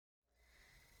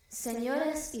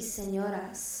Señores y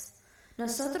señoras,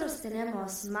 nosotros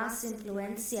tenemos más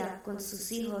influencia con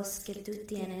sus hijos que tú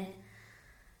tienes,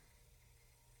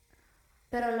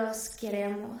 pero los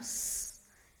queremos.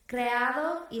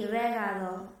 Creado y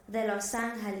regado de Los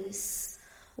Ángeles,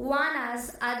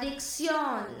 Juana's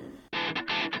Adicción.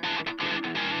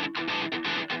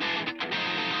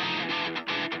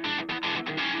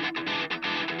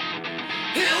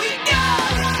 Here we go!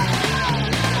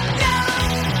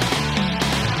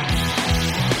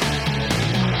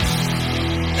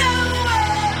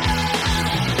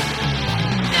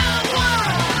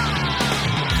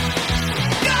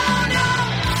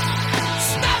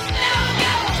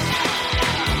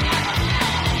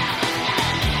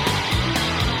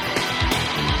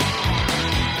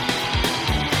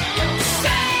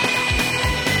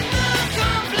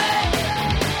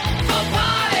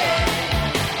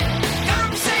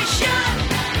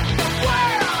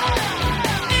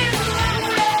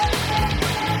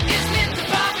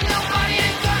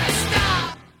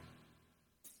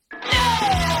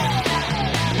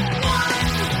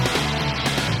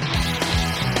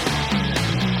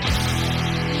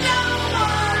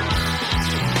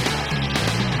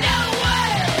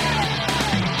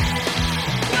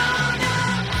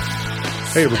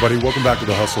 Hey everybody, welcome back to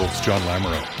The Hustle. It's John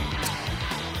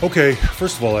Lamoureux. Okay,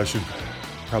 first of all, I should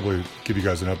probably give you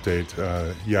guys an update.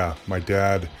 My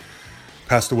dad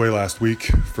passed away last week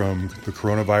from the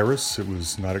coronavirus. It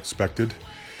was not expected.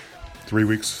 3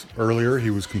 weeks earlier, he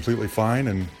was completely fine,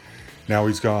 and now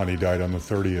he's gone. He died on the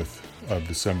 30th of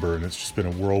December, and it's just been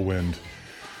a whirlwind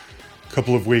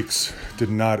couple of weeks. Did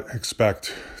not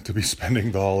expect to be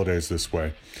spending the holidays this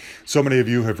way. So many of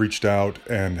you have reached out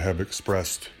and have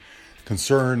expressed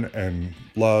concern and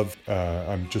love.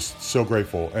 I'm just so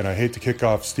grateful. And I hate to kick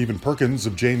off Stephen Perkins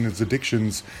of Jane's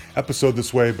Addictions episode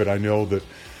this way, but I know that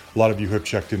a lot of you have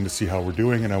checked in to see how we're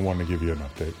doing, and I want to give you an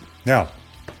update. Now,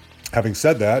 having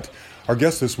said that, our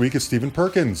guest this week is Stephen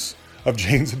Perkins of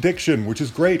Jane's Addiction, which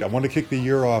is great. I want to kick the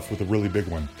year off with a really big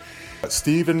one.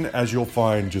 Stephen, as you'll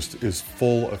find, just is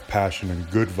full of passion and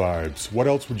good vibes. What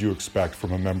else would you expect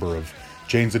from a member of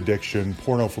Jane's Addiction,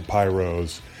 Porno for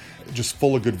Pyros? Just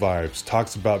full of good vibes.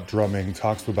 Talks about drumming,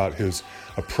 talks about his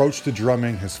approach to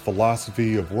drumming, his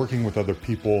philosophy of working with other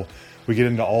people. We get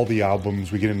into all the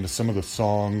albums, we get into some of the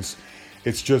songs.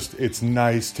 It's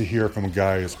nice to hear from a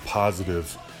guy as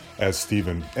positive as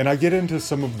Stephen. And I get into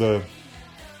some of the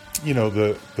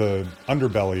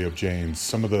underbelly of Jane's,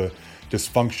 some of the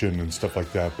dysfunction and stuff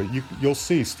like that. But you'll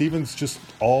see, Stephen's just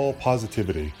all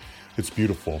positivity. It's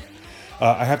beautiful.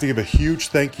 I have to give a huge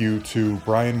thank you to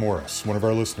Brian Morris, one of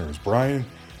our listeners. Brian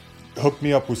hooked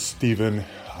me up with Stephen,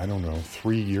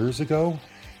 3 years ago.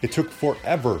 It took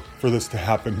forever for this to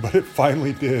happen, but it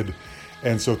finally did.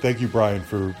 And so thank you, Brian,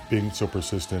 for being so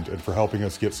persistent and for helping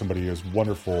us get somebody as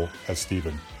wonderful as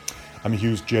Stephen. I'm a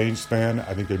huge Jane's fan.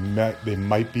 I think they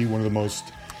might be one of the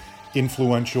most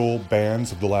influential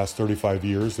bands of the last 35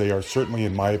 years. They are certainly,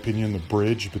 in my opinion, the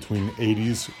bridge between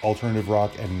 80s alternative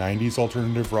rock and 90s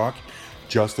alternative rock.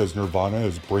 Just as Nirvana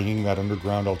is bringing that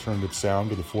underground alternative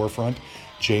sound to the forefront,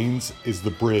 Jane's is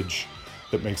the bridge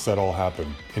that makes that all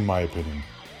happen, in my opinion.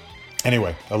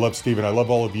 Anyway, I love Stephen. I love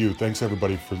all of you. Thanks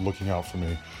everybody for looking out for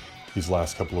me these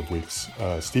last couple of weeks.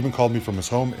 Stephen called me from his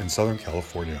home in Southern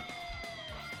California.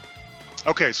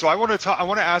 Okay, so I want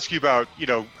to ask you about,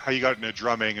 how you got into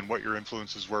drumming and what your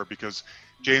influences were, because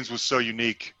Jane's was so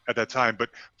unique at that time.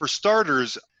 But for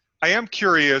starters, I am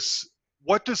curious,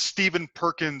 what does Stephen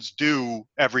Perkins do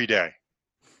every day?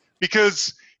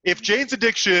 Because if Jane's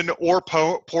Addiction or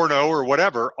Porno or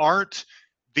whatever aren't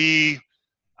if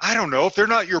they're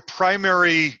not your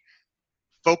primary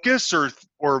focus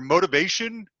or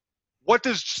motivation, what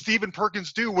does Stephen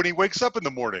Perkins do when he wakes up in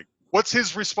the morning? What's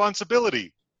his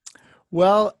responsibility?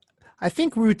 Well, I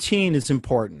think routine is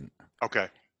important. Okay.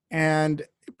 And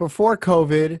before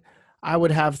COVID, I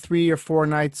would have 3 or 4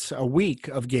 nights a week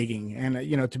of gigging.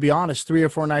 And, to be honest, 3 or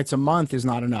 4 nights a month is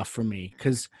not enough for me,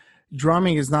 because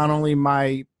drumming is not only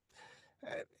my,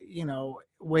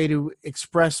 way to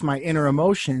express my inner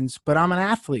emotions, but I'm an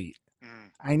athlete.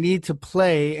 I need to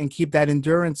play and keep that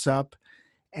endurance up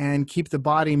and keep the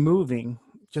body moving.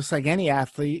 Just like any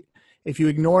athlete, if you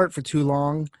ignore it for too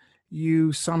long,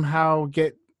 you somehow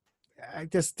get,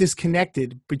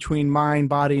 disconnected between mind,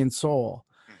 body, and soul.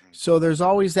 So there's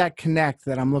always that connect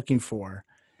that I'm looking for.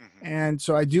 And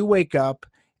so I do wake up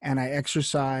and I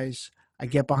exercise. I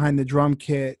get behind the drum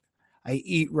kit. I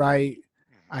eat right.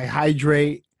 I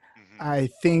hydrate. I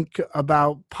think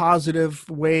about positive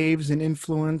waves and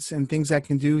influence and things I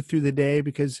can do through the day,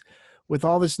 because with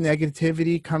all this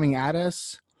negativity coming at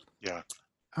us,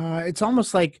 it's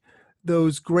almost like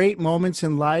those great moments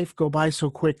in life go by so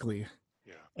quickly,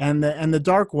 Yeah. and the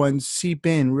dark ones seep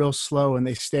in real slow and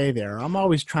they stay there. I'm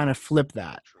always trying to flip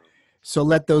that. True. So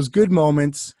let those good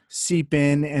moments seep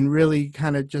in and really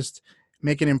kind of just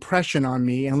make an impression on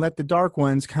me, and let the dark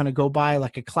ones kind of go by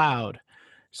like a cloud.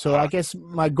 So I guess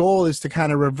my goal is to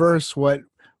kind of reverse what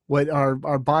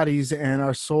our bodies and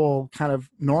our soul kind of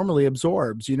normally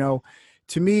absorbs.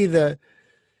 To me, the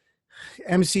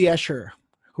MC Escher,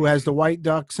 who has the white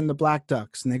ducks and the black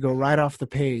ducks, and they go right off the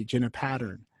page in a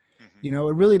pattern. Mm-hmm.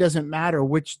 It really doesn't matter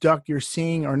which duck you're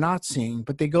seeing or not seeing,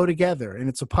 but they go together and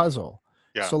it's a puzzle.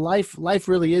 Yeah. So life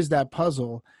really is that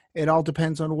puzzle. It all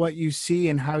depends on what you see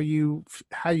and how you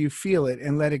feel it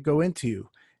and let it go into you.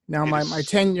 Now, my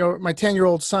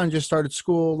 10-year-old son just started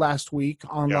school last week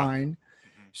online.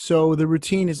 Mm-hmm. So the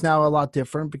routine is now a lot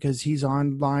different because he's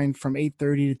online from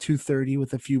 8:30 to 2:30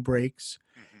 with a few breaks.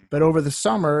 Mm-hmm. But over the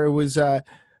summer, it was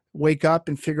wake up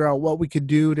and figure out what we could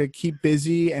do to keep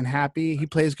busy and happy. He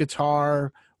plays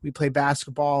guitar. We play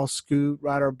basketball, scoot,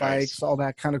 ride our bikes, all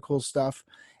that kind of cool stuff.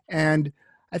 And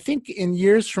I think in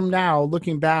years from now,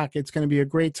 looking back, it's going to be a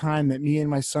great time that me and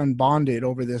my son bonded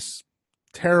over this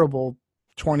terrible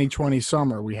 2020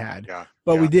 summer we had. Yeah.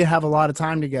 But we did have a lot of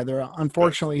time together.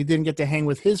 Unfortunately, he didn't get to hang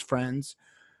with his friends.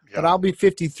 Yeah. But I'll be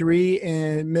 53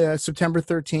 in September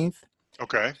 13th.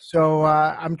 Okay. So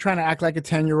I'm trying to act like a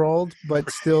 10-year-old, but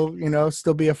still,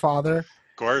 still be a father. Of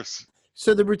course.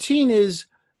 So the routine is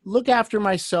look after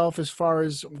myself as far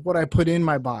as what I put in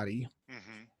my body,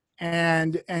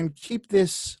 and keep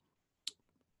this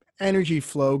energy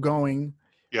flow going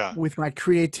with my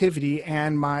creativity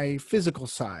and my physical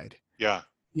side. Yeah.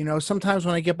 Sometimes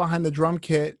when I get behind the drum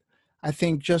kit, I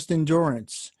think just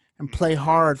endurance and play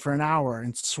hard for an hour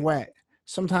and sweat.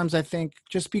 Sometimes I think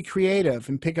just be creative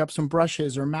and pick up some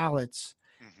brushes or mallets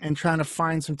and trying to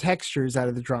find some textures out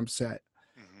of the drum set.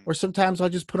 Or sometimes I'll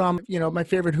just put on, my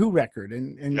favorite Who record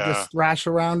and just thrash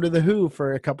around to the Who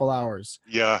for a couple hours.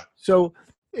 Yeah. So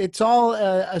it's all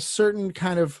a certain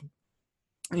kind of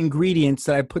ingredients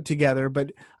that I put together,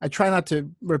 but I try not to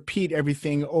repeat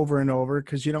everything over and over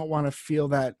because you don't want to feel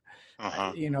that,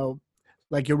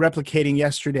 like you're replicating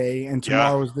yesterday and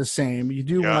tomorrow is the same.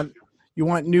 You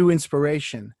want new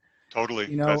inspiration.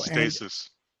 Totally. That's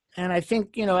stasis. And I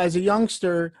think, as a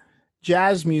youngster,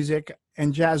 jazz music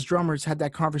and jazz drummers had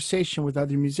that conversation with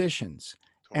other musicians.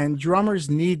 Totally. And drummers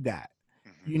need that.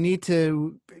 You need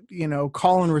to,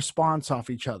 call and response off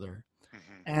each other.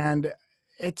 And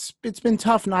it's been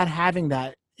tough not having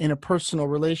that in a personal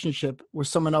relationship with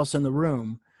someone else in the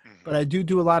room. But I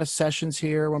do a lot of sessions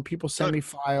here when people send me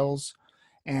files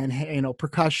and,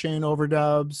 percussion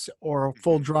overdubs or a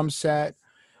full drum set,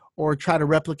 or try to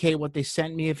replicate what they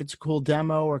sent me if it's a cool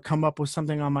demo, or come up with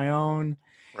something on my own.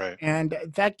 Right. And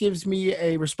that gives me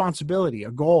a responsibility,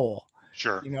 a goal.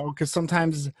 Sure. Because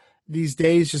sometimes these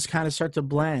days just kind of start to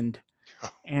blend.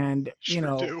 And,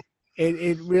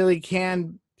 it really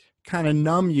can kind of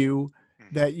numb you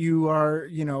that you are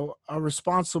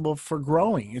responsible for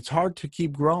growing. It's hard to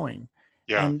keep growing.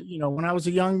 Yeah. And, when I was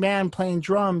a young man playing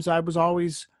drums, I was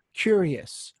always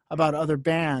curious about other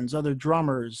bands, other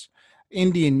drummers,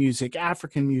 Indian music,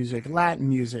 African music, Latin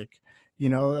music,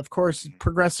 of course,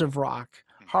 progressive rock,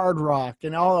 hard rock,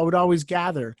 and all. I would always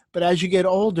gather. But as you get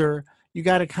older, you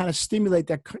got to kind of stimulate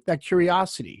that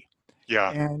curiosity.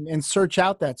 Yeah. And search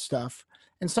out that stuff.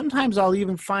 And sometimes I'll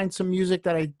even find some music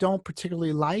that I don't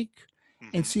particularly like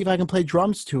and see if I can play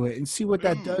drums to it and see what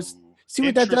that does. See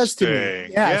what that does to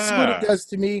me. Yeah, see what it does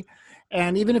to me.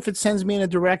 And even if it sends me in a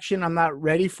direction I'm not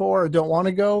ready for or don't want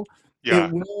to go,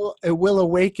 it will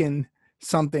awaken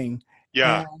something.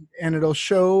 Yeah. And it'll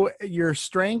show your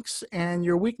strengths and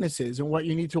your weaknesses and what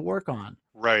you need to work on.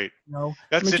 Right.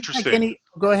 That's interesting.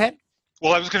 Go ahead.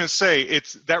 Well, I was going to say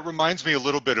that reminds me a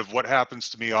little bit of what happens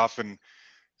to me often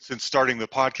since starting the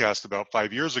podcast about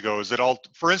 5 years ago. Is that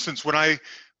for instance, when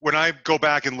I go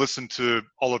back and listen to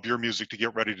all of your music to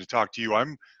get ready to talk to you,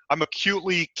 I'm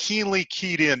acutely, keenly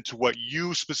keyed in to what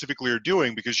you specifically are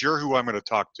doing because you're who I'm going to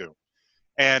talk to.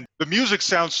 And the music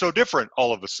sounds so different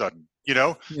all of a sudden,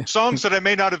 songs that I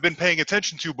may not have been paying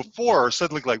attention to before are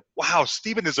suddenly like, wow,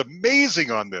 Stephen is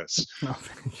amazing on this. Oh,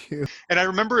 thank you. And I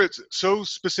remember it so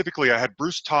specifically, I had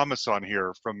Bruce Thomas on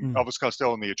here from Elvis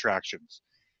Costello and the Attractions.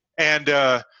 And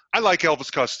I like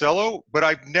Elvis Costello, but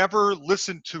I've never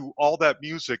listened to all that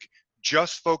music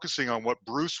just focusing on what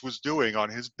Bruce was doing on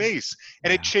his bass.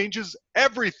 And it changes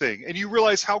everything. And you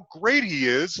realize how great he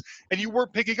is, and you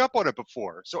weren't picking up on it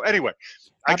before. So anyway,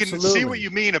 Absolutely. I can see what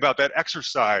you mean about that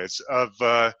exercise of,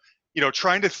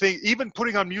 trying to think, even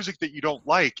putting on music that you don't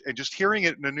like and just hearing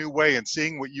it in a new way and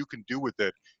seeing what you can do with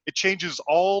it it changes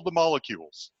all the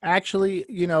molecules. Actually,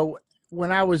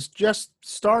 when I was just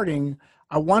starting,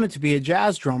 I wanted to be a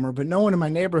jazz drummer, but no one in my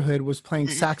neighborhood was playing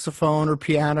saxophone or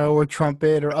piano or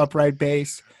trumpet or upright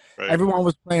bass. Right. Everyone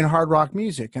was playing hard rock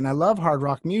music, and I love hard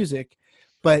rock music,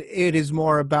 but it is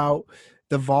more about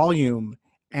the volume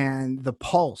and the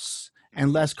pulse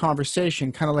and less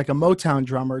conversation, kind of like a Motown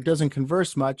drummer. It doesn't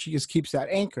converse much. He just keeps that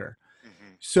anchor.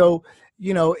 Mm-hmm. So,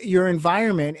 your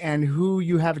environment and who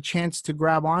you have a chance to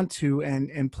grab onto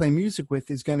and play music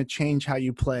with is going to change how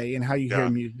you play and how you hear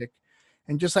music.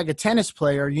 And just like a tennis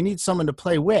player, you need someone to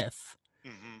play with.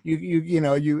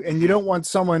 Mm-hmm. You don't want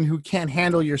someone who can't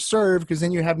handle your serve, because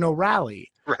then you have no rally.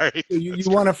 Right. So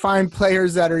you want to find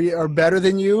players that are better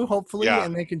than you, hopefully,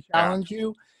 and they can challenge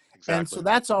you. Exactly. And so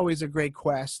that's always a great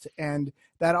quest. And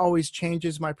that always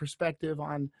changes my perspective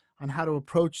on how to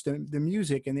approach the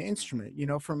music and the instrument.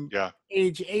 From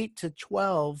age 8 to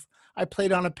 12, I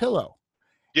played on a pillow.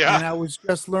 Yeah. And I was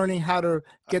just learning how to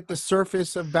get the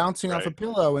surface of bouncing off a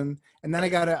pillow. And then I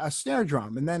got a snare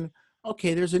drum. And then,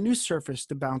 okay, there's a new surface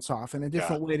to bounce off and a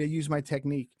different way to use my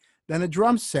technique. Then a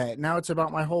drum set. Now it's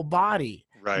about my whole body,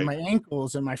 and my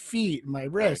ankles and my feet and my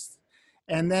wrists.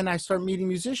 And then I start meeting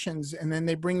musicians, and then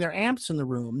they bring their amps in the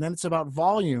room. Then it's about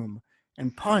volume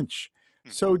and punch.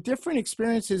 So different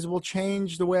experiences will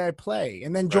change the way I play.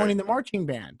 And then joining the marching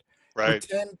band with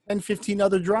 10, 15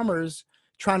 other drummers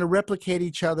trying to replicate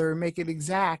each other, make it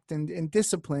exact and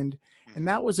disciplined. And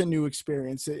that was a new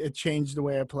experience. It changed the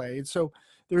way I played. So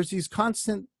there's these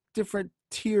constant different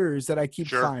tiers that I keep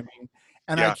climbing.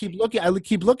 And I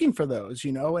keep looking for those,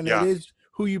 and it is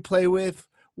who you play with,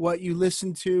 what you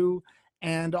listen to,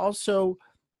 and also,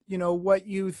 what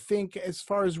you think as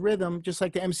far as rhythm. Just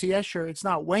like the MC Escher, it's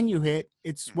not when you hit,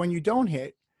 it's when you don't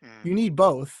hit. You need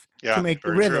both to make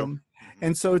the rhythm.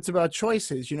 And so it's about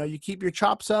choices. You keep your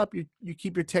chops up, you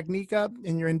keep your technique up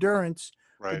and your endurance,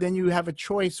 but then you have a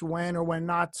choice when or when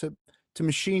not to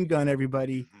machine gun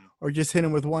everybody or just hit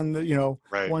them with one,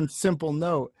 one simple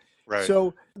note.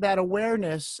 So that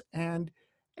awareness and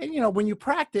when you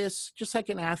practice, just like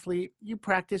an athlete, you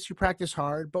practice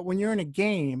hard, but when you're in a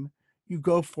game, you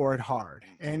go for it hard,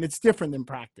 and it's different than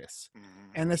practice.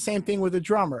 And the same thing with a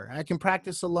drummer. I can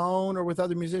practice alone or with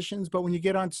other musicians, but when you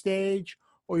get on stage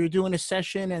or you're doing a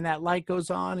session and that light goes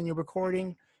on and you're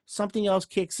recording, something else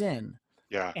kicks in.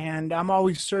 And I'm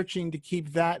always searching to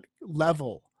keep that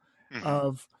level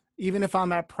of, even if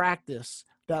I'm at practice,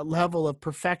 that level of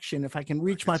perfection, if I can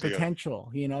reach my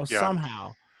potential,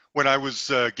 somehow. When I was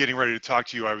getting ready to talk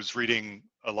to you, I was reading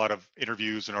a lot of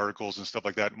interviews and articles and stuff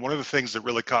like that. And one of the things that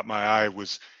really caught my eye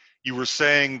was you were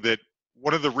saying that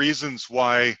one of the reasons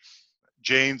why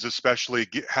Jane's especially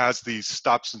has these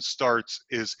stops and starts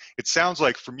is, it sounds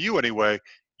like from you anyway,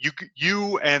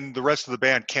 you and the rest of the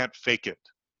band can't fake it.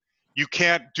 You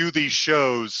can't do these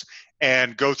shows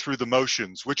and go through the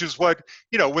motions, which is what,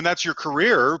 when that's your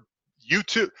career, you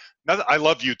too. I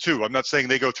love you too. I'm not saying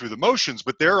they go through the motions,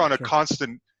 but they're on a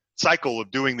constant cycle of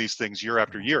doing these things year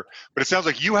after year. But it sounds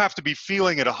like you have to be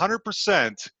feeling it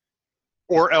 100%,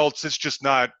 or else it's just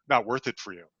not worth it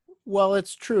for you. Well,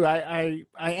 it's true. I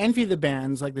envy the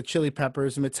bands like the Chili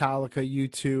Peppers, Metallica,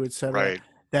 U2, etc.,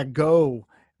 that go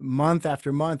month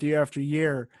after month, year after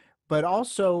year. But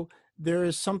also, there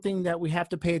is something that we have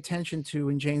to pay attention to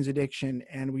in Jane's Addiction,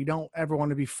 and we don't ever want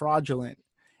to be fraudulent,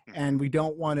 and we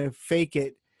don't want to fake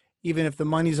it, even if the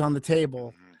money's on the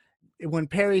table. When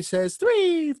Perry says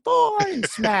 3, 4 and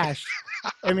smash,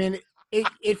 I mean,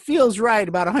 it feels right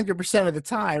about 100% of the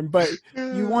time, but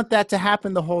you want that to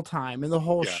happen the whole time and the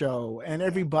whole show and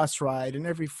every bus ride and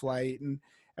every flight. And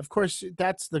of course,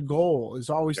 that's the goal, is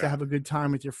always to have a good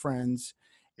time with your friends.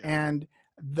 And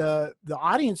the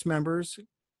audience members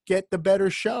get the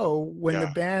better show when the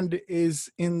band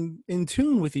is in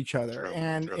tune with each other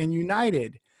and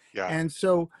united. And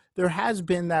so there has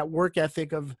been that work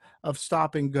ethic of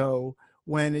stop and go,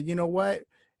 when,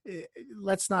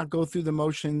 let's not go through the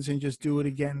motions and just do it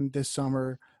again this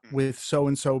summer with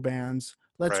so-and-so bands.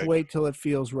 Let's wait till it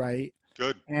feels right.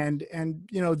 Good. And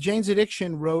Jane's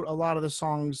Addiction wrote a lot of the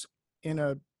songs in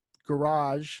a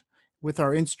garage with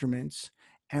our instruments,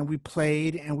 and we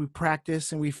played and we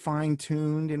practiced and we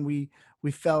fine-tuned and we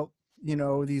felt,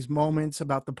 these moments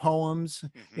about the poems.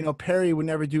 Perry would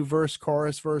never do verse,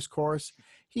 chorus.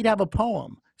 He'd have a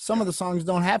poem. Some of the songs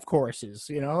don't have choruses,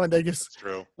 and they just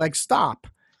like stop,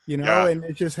 and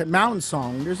it's just a mountain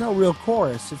song. There's no real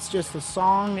chorus. It's just a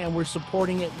song, and we're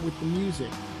supporting it with the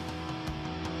music.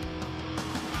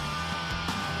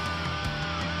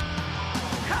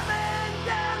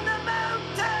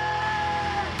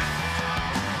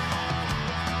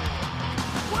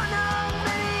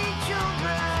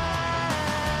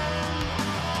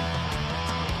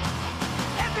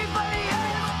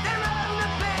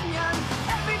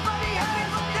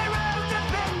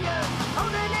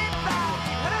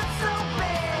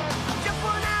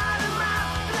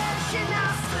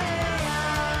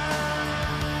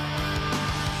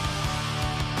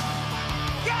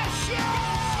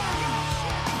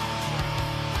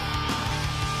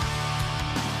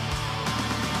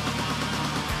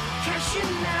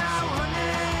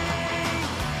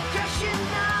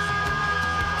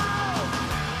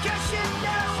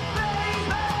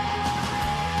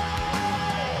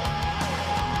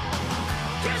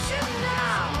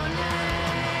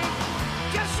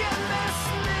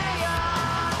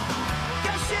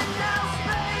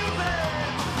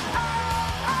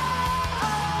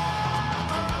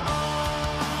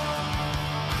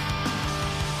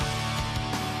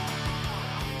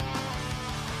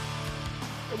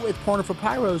 with Porno for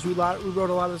Pyros, we wrote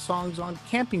a lot of songs on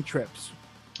camping trips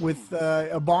with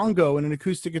a bongo and an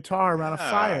acoustic guitar around a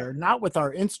fire, not with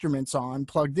our instruments on,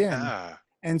 plugged in.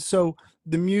 And so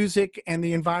the music and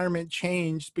the environment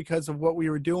changed because of what we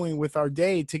were doing with our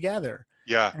day together.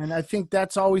 Yeah. And I think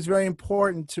that's always very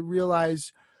important to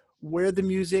realize where the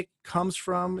music comes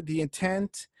from, the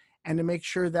intent, and to make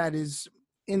sure that is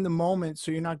in the moment,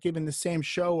 so you're not giving the same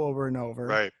show over and over.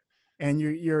 Right. And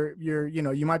you're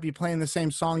you might be playing the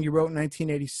same song you wrote in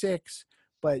 1986,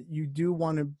 but you do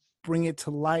want to bring it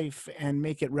to life and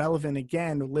make it relevant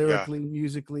again, lyrically,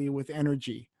 musically, with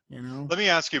energy. Let me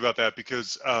ask you about that,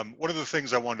 because one of the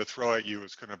things I wanted to throw at you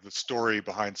is kind of the story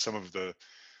behind some of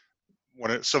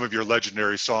your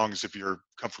legendary songs, if you're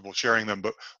comfortable sharing them.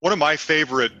 But one of my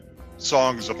favorite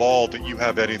songs of all that you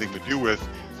have anything to do with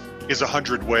is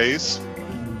 100 Ways.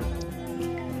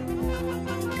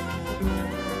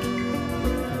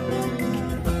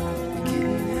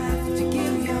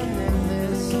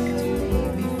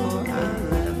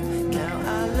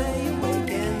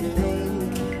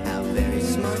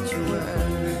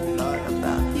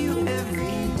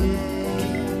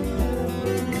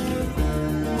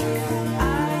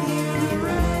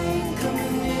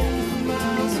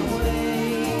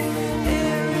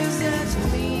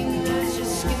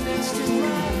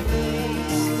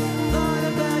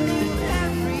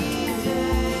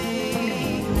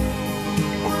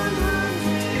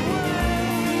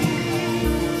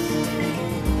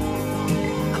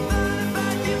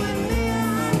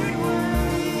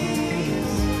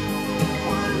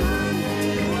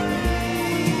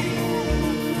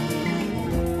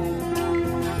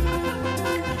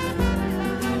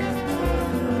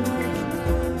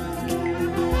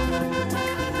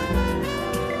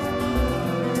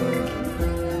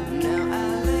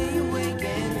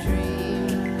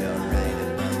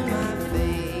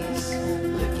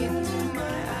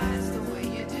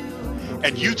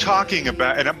 And you talking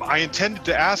about, and I intended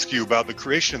to ask you about the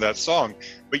creation of that song,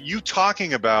 but you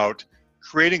talking about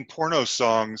creating porno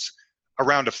songs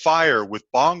around a fire with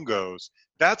bongos,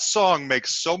 that song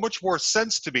makes so much more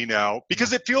sense to me now,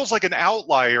 because it feels like an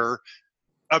outlier,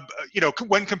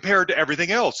 when compared to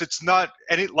everything else. It's not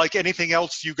like anything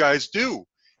else you guys do.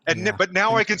 But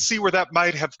now I can see where that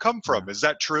might have come from. Is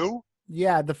that true?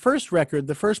 Yeah, the first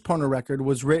Porno record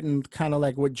was written kind of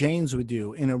like what Janes would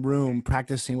do in a room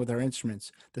practicing with our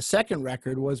instruments. The second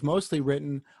record was mostly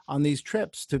written on these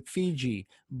trips to Fiji,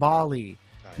 Bali,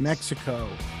 Mexico,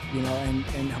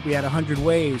 and we had 100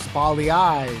 Ways, Bali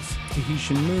Eyes,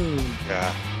 Tahitian Moon.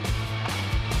 Yeah.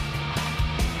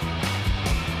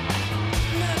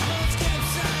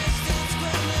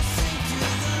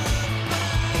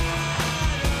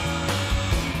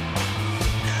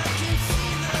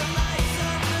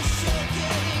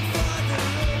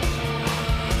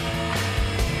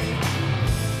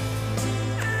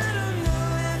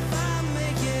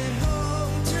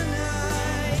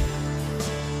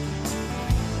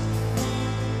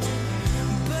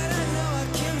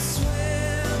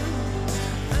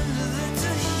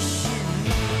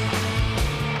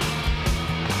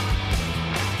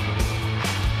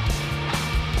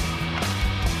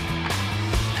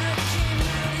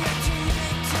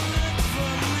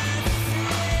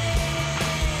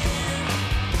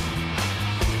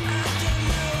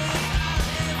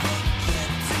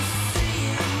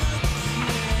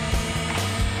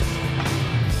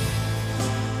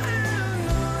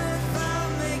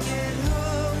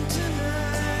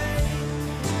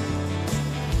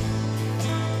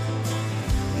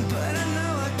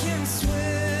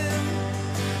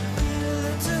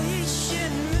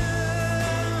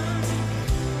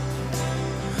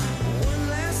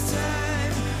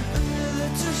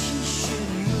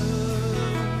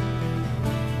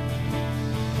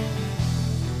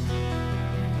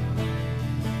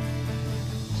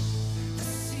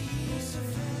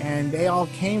 And they all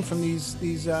came from these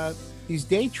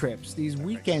day trips, these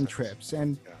weekend trips,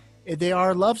 and they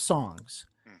are love songs,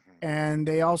 and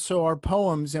they also are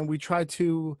poems. And we try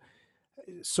to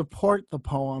support the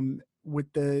poem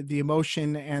with the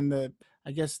emotion and the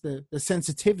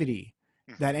sensitivity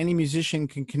that any musician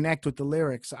can connect with the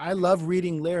lyrics. I love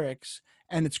reading lyrics,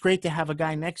 and it's great to have a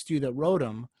guy next to you that wrote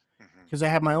them, because I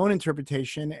have my own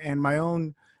interpretation and my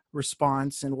own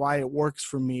response and why it works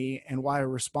for me and why I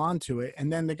respond to it.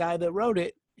 And then the guy that wrote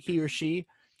it, he or she,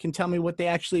 can tell me what they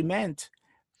actually meant.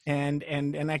 And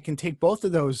I can take both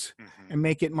of those and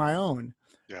make it my own.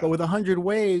 Yeah. But with 100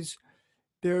 Ways,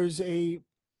 there's a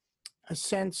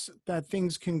sense that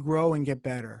things can grow and get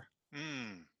better.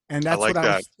 And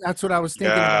that's that's what I was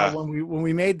thinking about when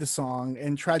we made the song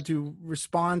and tried to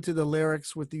respond to the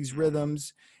lyrics with these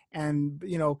rhythms and,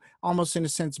 you know, almost in a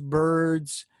sense,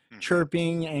 birds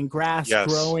chirping and grass Yes.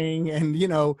 growing and, you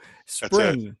know, That's it.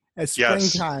 spring, as Yes.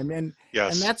 springtime. And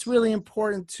Yes. that's really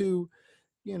important to,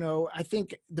 you know, I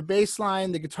think the bass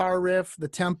line, the guitar riff, the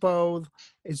tempo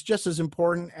is just as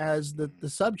important as the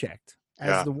subject, as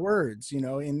Yeah. the words, you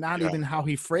know, and not Yeah. even how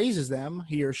he phrases them,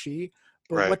 he or she,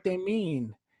 but Right. what they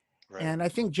mean. Right. And I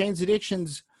think Jane's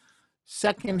Addiction's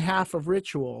second half of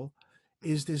Ritual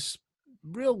is this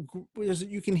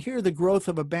you can hear the growth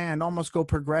of a band almost go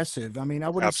progressive. I mean, I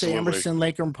wouldn't say Absolutely. Emerson,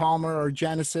 Lake and Palmer or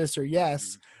Genesis or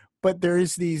Yes, but there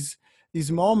is these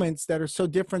moments that are so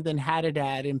different than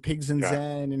Hadadad and Pigs and Yeah.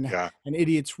 Zen and Yeah.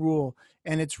 Idiot's Rule.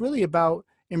 And it's really about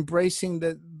embracing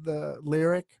the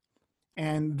lyric.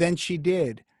 And Then She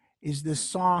Did is this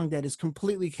song that is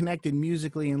completely connected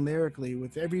musically and lyrically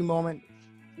with every moment,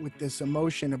 with this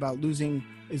emotion about losing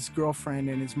his girlfriend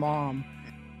and his mom.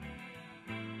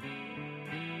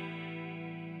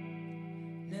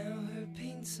 Now her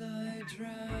paints are dry.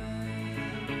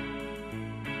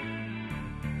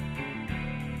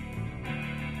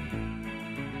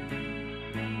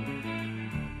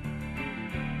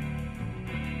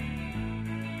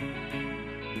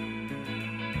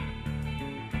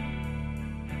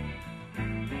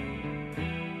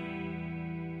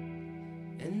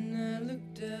 And I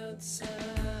looked outside.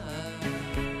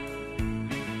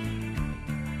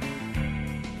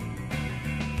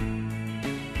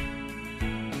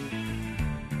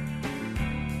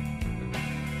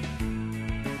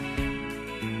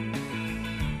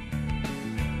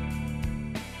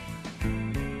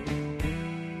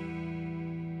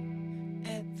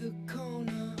 At the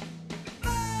corner.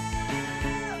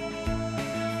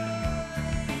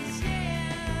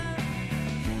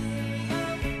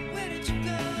 Where did you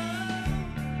go?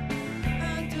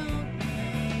 I don't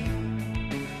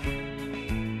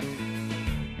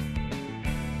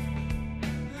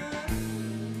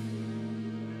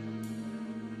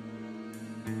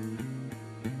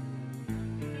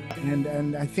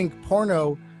And I think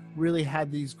Porno really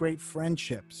had these great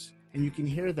friendships, and you can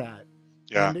hear that.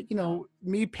 Yeah. And, you know,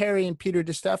 me, Perry, and Peter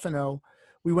DiStefano,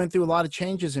 we went through a lot of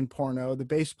changes in Porno. The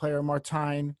bass player,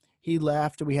 Martine, he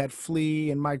left. We had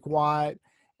Flea and Mike Watt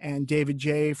and David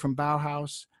J. from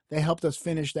Bauhaus. They helped us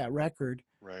finish that record.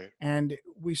 Right. And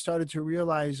we started to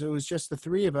realize it was just the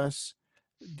three of us,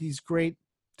 these great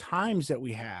times that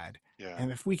we had. Yeah.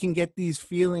 And if we can get these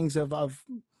feelings of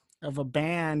a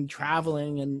band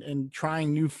traveling and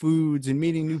trying new foods and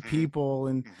meeting new people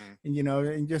and you know,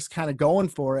 and just kind of going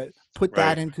for it, put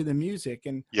that into the music.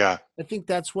 And Yeah. I think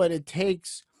that's what it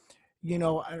takes. You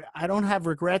know, I don't have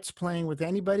regrets playing with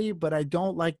anybody, but I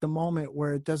don't like the moment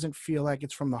where it doesn't feel like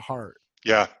it's from the heart.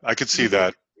 Yeah. I could see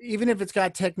that. Even if it's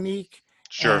got technique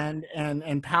Sure.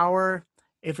 and power,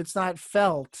 if it's not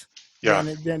felt, Yeah.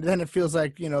 then it feels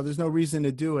like, you know, there's no reason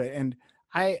to do it. And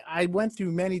I went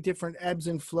through many different ebbs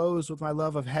and flows with my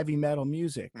love of heavy metal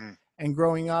music, and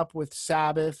growing up with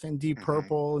Sabbath and Deep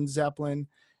Purple and Zeppelin,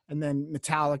 and then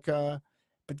Metallica,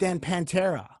 but then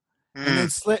Pantera, and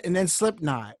then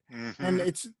Slipknot. And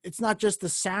it's not just the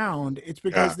sound; it's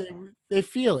because they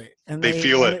feel it, and they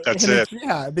feel it. That's it.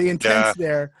 Yeah, the intent's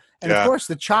there, and of course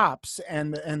the chops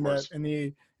and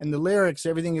the lyrics.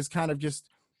 Everything is kind of just,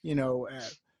 you know,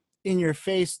 in your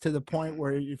face to the point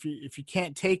where if you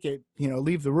can't take it, you know,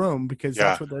 leave the room, because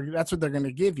that's what they're going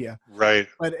to give you. Right.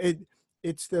 But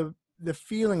it's the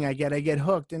feeling I get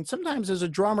hooked. And sometimes as a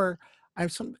drummer,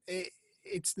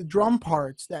 it's the drum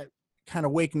parts that kind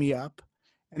of wake me up,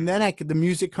 and then the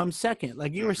music comes second,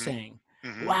 like you were saying.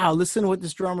 Wow, listen to what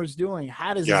this drummer's doing.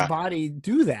 How does his body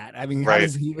do that? I mean, how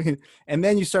does he? And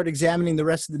then you start examining the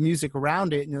rest of the music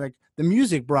around it, and you're like, the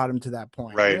music brought him to that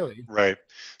point. Right. Really. Right.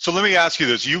 So let me ask you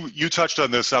this. You touched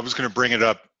on this. I was going to bring it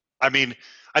up. I mean,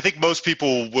 I think most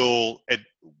people will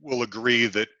agree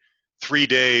that 3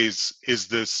 Days is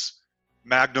this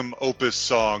magnum opus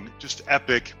song, just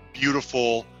epic,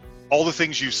 beautiful, all the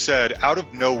things you said, out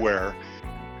of nowhere.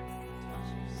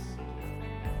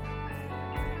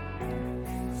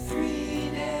 3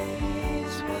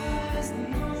 days was the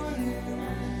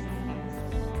morning.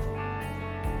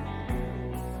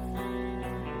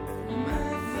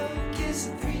 My focus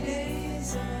 3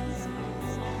 days on.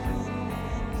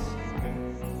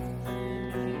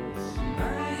 My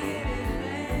head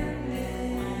landed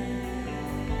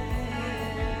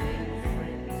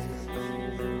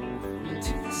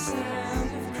to the sound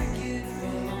of cricket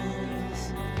ball.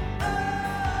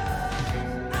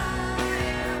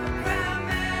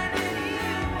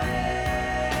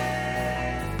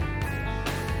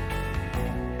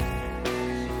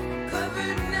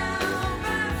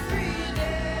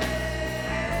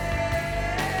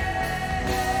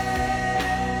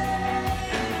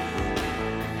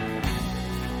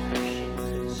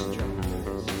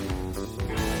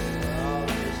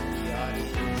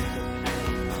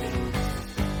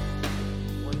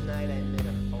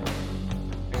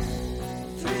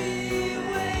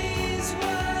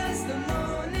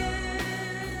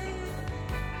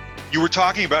 You were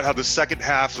talking about how the second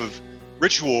half of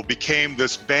Ritual became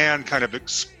this band kind of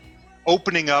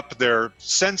opening up their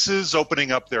senses,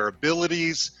 opening up their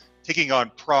abilities, taking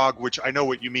on prog, which I know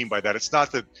what you mean by that. It's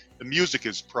not that the music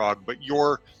is prog, but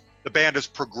the band is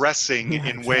progressing Yeah,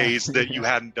 in ways exactly. that you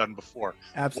hadn't done before.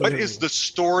 Absolutely. What is the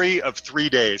story of 3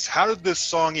 Days? How did this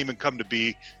song even come to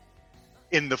be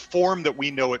in the form that we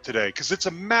know it today? Because it's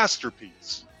a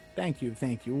masterpiece. Thank you.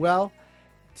 Well,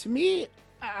 to me,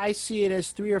 I see it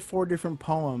as 3 or 4 different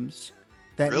poems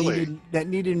that Really?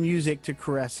 needed music to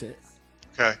caress it.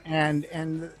 Okay.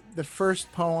 And the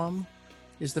first poem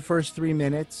is the first 3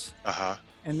 minutes, Uh-huh.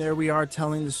 and there we are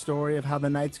telling the story of how the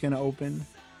night's going to open.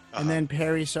 And then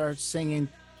Perry starts singing,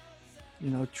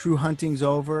 True Hunting's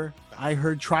Over. I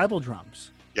heard tribal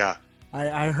drums. Yeah.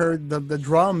 I heard the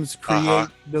drums create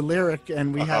the lyric,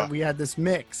 and we had this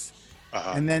mix.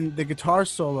 And then the guitar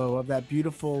solo of that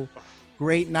beautiful,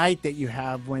 great night that you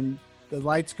have when the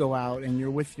lights go out and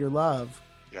you're with your love.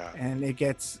 Yeah. And it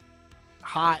gets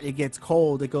hot, it gets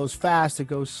cold, it goes fast, it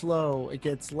goes slow, it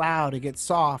gets loud, it gets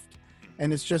soft.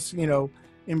 And it's just,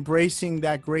 embracing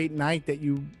that great night that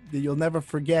you'll never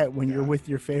forget when you're with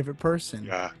your favorite person.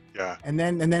 Yeah. Yeah. And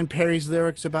then Perry's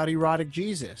lyrics about erotic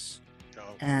Jesus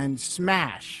and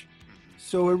Smash.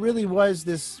 So it really was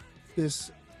this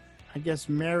I guess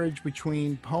marriage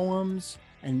between poems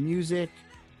and music,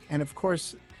 and of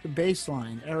course the bass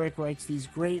line. Eric writes these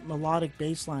great melodic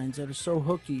bass lines that are so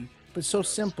hooky but so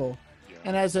simple.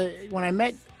 And when I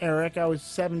met Eric, I was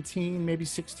 17, maybe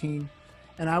 16,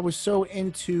 and I was so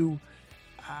into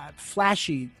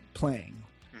flashy playing.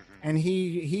 And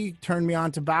he turned me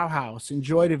on to Bauhaus and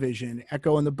Joy Division,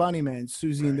 Echo and the Bunnymen,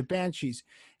 Susie and the Banshees.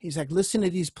 He's like, listen to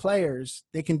these players.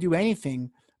 They can do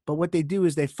anything, but what they do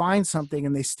is they find something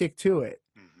and they stick to it.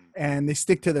 And they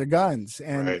stick to their guns.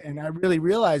 And I really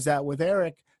realized that with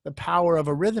Eric, the power of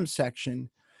a rhythm section.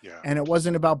 Yeah. And it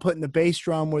wasn't about putting the bass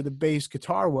drum where the bass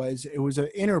guitar was. It was an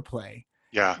interplay.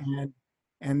 Yeah.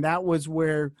 And that was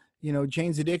where,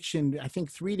 Jane's Addiction, I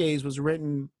think 3 Days was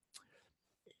written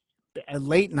at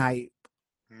late night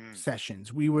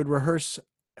sessions. We would rehearse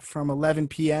from 11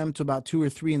 p.m. to about 2 or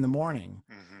 3 in the morning.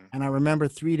 And I remember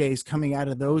 3 Days coming out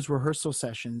of those rehearsal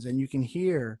sessions, and you can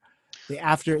hear the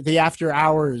after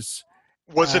hours.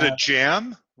 Was it a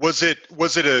jam?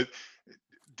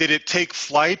 Did it take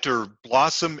flight or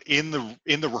blossom in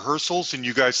the rehearsals, and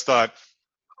you guys thought,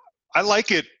 I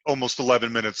like it almost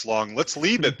 11 minutes long, let's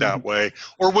leave it that way?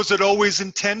 Or was it always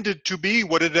intended to be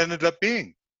what it ended up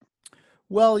being?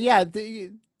 Well, yeah,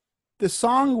 the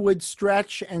song would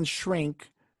stretch and shrink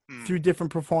through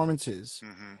different performances.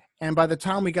 And by the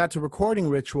time we got to recording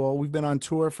Ritual, we've been on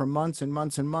tour for months and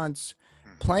months and months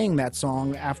playing that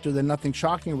song after the Nothing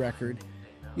Shocking record.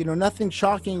 Nothing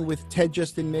Shocking with Ted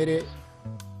Just Admit It.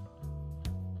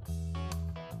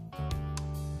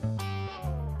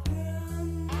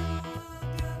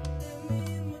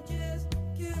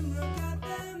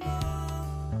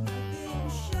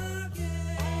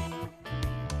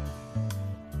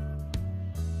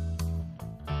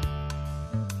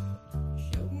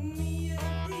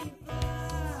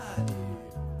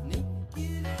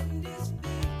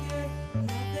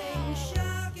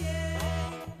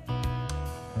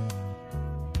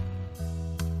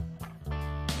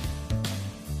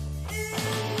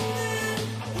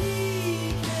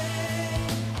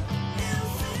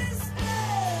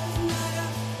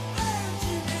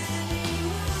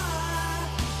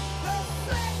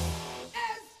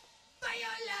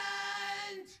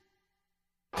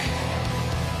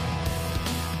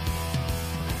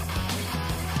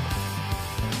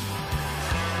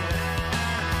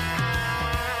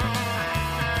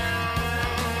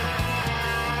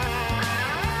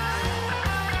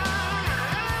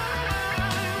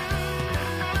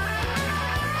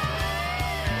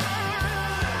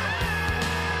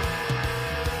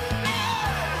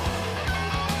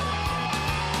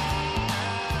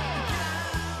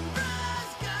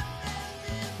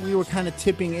 We were kind of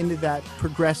tipping into that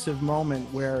progressive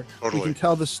moment where we can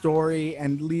tell the story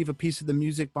and leave a piece of the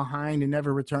music behind and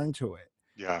never return to it.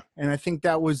 Yeah. And I think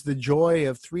that was the joy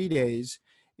of 3 Days,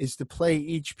 is to play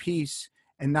each piece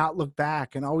and not look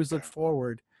back and always look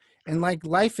forward. And like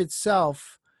life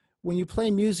itself, when you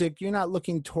play music, you're not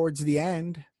looking towards the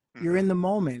end. You're in the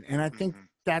moment. And I think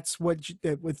that's what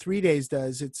 3 Days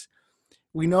does.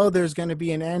 We know there's going to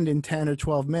be an end in 10 or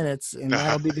 12 minutes, and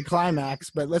that'll be the climax,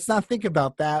 but let's not think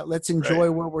about that. Let's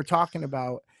enjoy what we're talking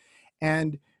about,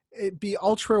 and be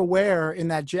ultra aware in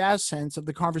that jazz sense of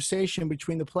the conversation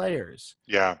between the players.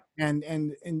 Yeah.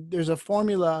 And there's a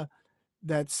formula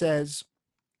that says,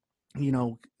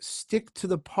 stick to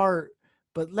the part,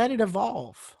 but let it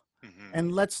evolve. Mhm.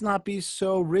 and let's not be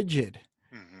so rigid,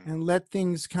 Mhm. and let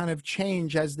things kind of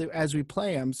change as we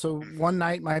play them. So one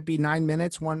night might be 9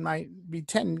 minutes, one might be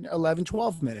 10, 11,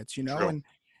 12 minutes, True.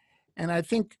 and I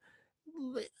think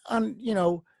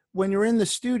when you're in the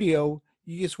studio,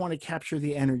 you just want to capture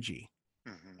the energy,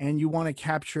 Mhm. and you want to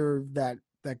capture that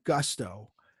gusto,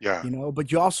 Yeah.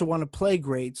 but you also want to play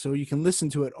great so you can listen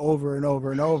to it over and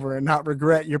over and over and not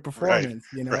regret your Right. performance.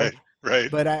 Right.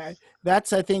 Right. But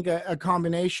that's, I think, a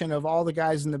combination of all the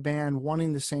guys in the band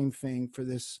wanting the same thing for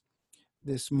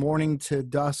this morning to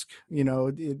dusk,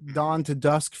 dawn to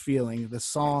dusk feeling. The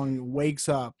song wakes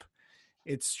up,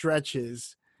 it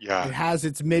stretches, Yeah. it has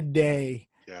its midday,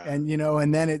 Yeah.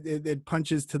 and then it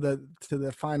punches to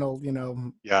the final, Yeah.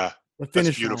 the That's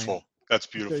finish line. beautiful. That's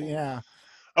So, beautiful. yeah.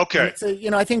 And Okay. it's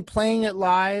I think playing it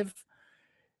live,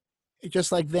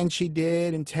 just like Then She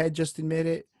Did and Ted just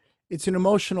admitted, it's an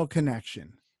emotional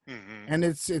connection. Mhm. And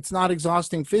it's not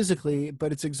exhausting physically,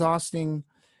 but it's exhausting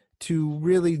to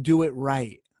really do it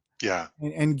right, Yeah.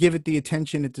 and give it the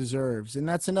attention it deserves. And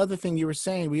that's another thing you were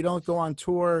saying. We don't go on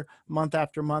tour month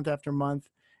after month after month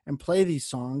and play these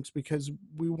songs because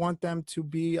we want them to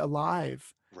be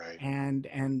alive Right. and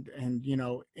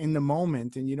in the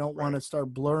moment. And you don't want Right. to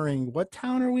start blurring, what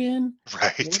town are we in?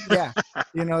 Right. Yeah.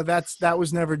 That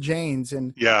was never Jane's.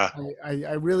 And Yeah.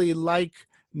 I really like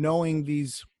knowing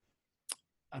these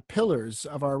pillars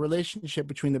of our relationship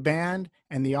between the band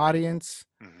and the audience,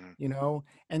 Mhm.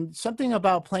 and something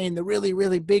about playing the really,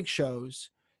 really big shows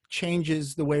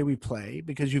changes the way we play,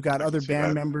 because you've got I can other see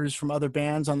band that. members from other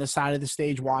bands on the side of the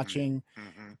stage watching,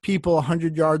 Mhm. people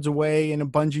 100 yards away in a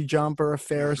bungee jump or a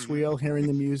Ferris Mhm. wheel hearing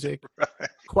the music. Right.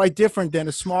 Quite different than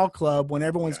a small club when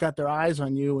everyone's Yeah. got their eyes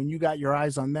on you and you got your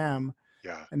eyes on them,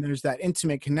 Yeah. and there's that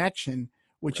intimate connection,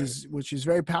 which Right. is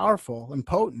very powerful and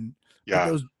potent. But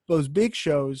Yeah. those big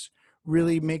shows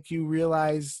really make you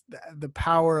realize the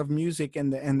power of music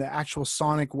and the actual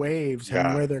sonic waves and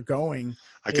Yeah. where they're going.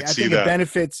 I could I see think that.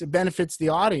 it benefits the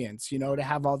audience, to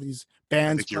have all these I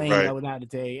bands think you're playing right. out without a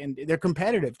day, and they're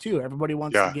competitive too. Everybody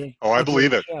wants to Yeah. get Oh, I a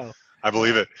believe great it. show. I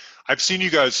believe Yeah. it. I've seen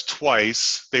you guys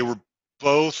twice. They were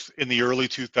both in the early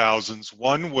 2000s.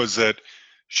 One was at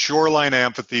Shoreline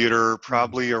Amphitheater, Mm.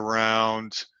 probably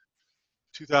around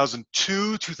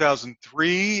 2002,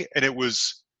 2003, and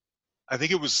I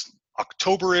think it was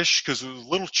October-ish because it was a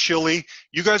little chilly.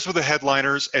 You guys were the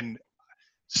headliners, and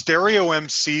Stereo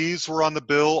MCs were on the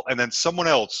bill, and then someone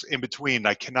else in between.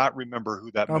 I cannot remember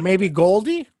who that Or might have maybe been.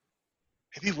 Goldie.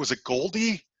 Maybe was it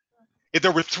Goldie?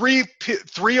 There were three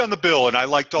on the bill, and I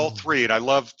liked all Mm. three, and I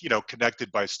loved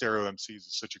 "Connected" by Stereo MCs.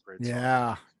 Is such a great song.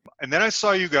 Yeah. And then I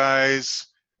saw you guys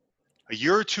a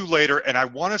year or two later, and I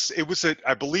want to. It was at,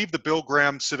 I believe, the Bill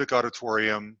Graham Civic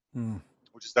Auditorium, Mm.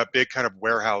 which is that big kind of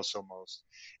warehouse almost.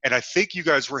 And I think you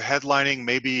guys were headlining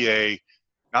maybe a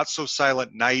Not So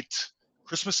Silent Night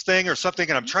Christmas thing or something.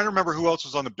 And I'm trying to remember who else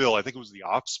was on the bill. I think it was The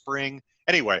Offspring.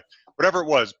 Anyway, whatever it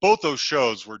was, both those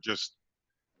shows were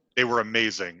they were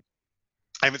amazing.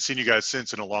 I haven't seen you guys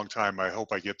since in a long time. I hope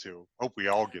hope we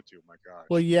all get to. My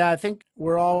Well, gosh. yeah, I think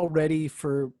we're all ready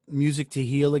for music to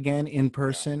heal again in Yeah.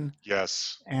 person.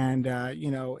 Yes. And,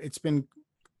 it's been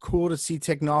cool to see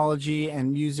technology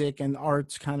and music and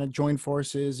arts kind of join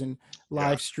forces, and Yeah.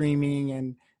 live streaming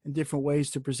and different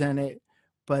ways to present it.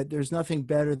 But there's nothing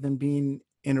better than being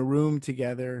in a room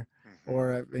together, Hmm.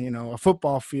 or, a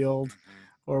football field, Hmm.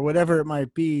 or whatever it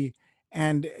might be.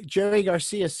 And Jerry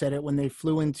Garcia said it when they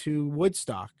flew into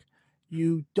Woodstock.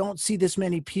 You don't see this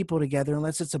many people together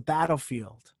unless it's a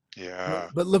battlefield. But, Yeah.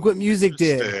 but look what music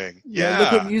did. Interesting.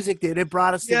 Look what Yeah. music did. It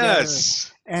brought us together.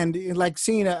 Yes. And like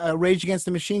seeing a Rage Against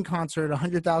the Machine concert,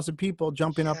 100,000 people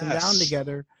jumping up and down Yes.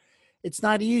 together. It's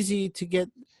not easy to get,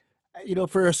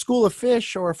 for a school of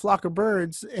fish or a flock of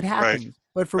birds, it Right. happens.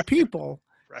 But for people,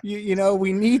 Right.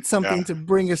 we need Yeah. something to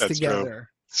bring us That's true. together.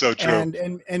 So true.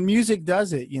 And music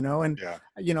does it, and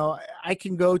Yeah. I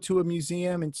can go to a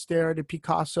museum and stare at a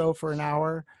Picasso for an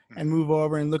hour and Hmm. move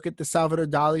over and look at the Salvador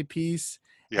Dali piece,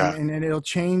 Yeah. and then it'll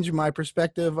change my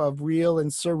perspective of real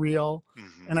and surreal.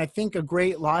 Hmm. And I think a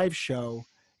great live show,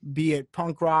 be it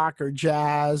punk rock or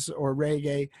jazz or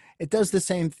reggae, it does the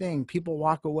same thing. People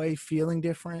walk away feeling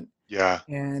different Yeah.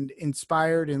 and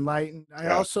inspired, enlightened. I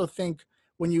Yeah. also think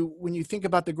when you think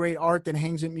about the great art that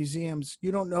hangs in museums,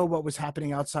 you don't know what was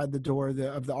happening outside the door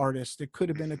of the artist. It could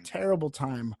have been a Hmm. terrible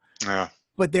time, Yeah.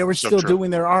 but they were So still true. doing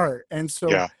their art. And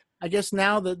so Yeah. I guess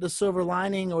now the silver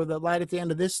lining or the light at the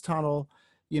end of this tunnel,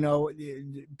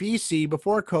 BC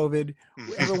before COVID,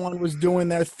 everyone was doing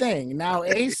their thing. Now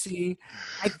AC,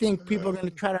 I think people are going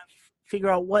to try to figure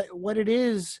out what it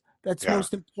is that's Yeah.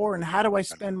 most important. How do I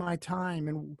spend my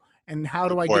time, and how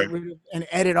do Good I point. get rid of and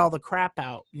edit all the crap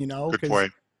out, Good because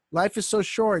point. life is so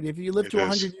short. If you live It to is.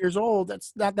 100 years old,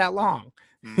 that's not that long.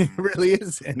 It Mhm. really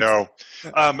isn't. No.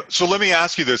 So let me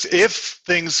ask you this. If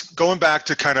things, going back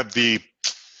to kind of the,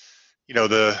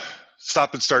 the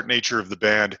stop and start nature of the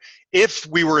band, if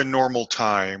we were in normal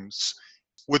times,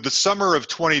 would the summer of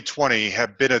 2020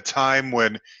 have been a time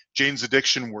when Jane's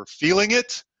Addiction were feeling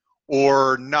it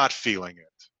or not feeling it?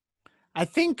 I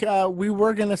think we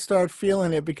were gonna start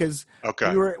feeling it because Okay.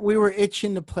 we were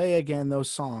itching to play again those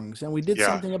songs, and we did Yeah.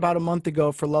 something about a month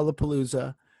ago for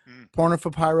Lollapalooza. Mm. Porno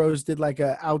for Pyros did like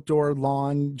a outdoor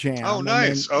lawn jam, Oh,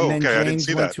 nice. and Oh, then okay. I didn't James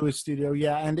see went that. to a studio.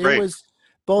 Yeah, and it Great. was,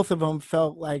 both of them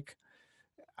felt like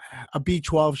a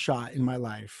B12 shot in my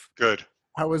life. Good.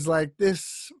 I was like,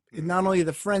 this, not only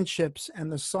the friendships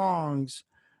and the songs,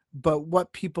 but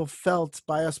what people felt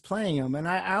by us playing them. And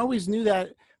I always knew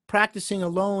that practicing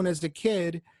alone as a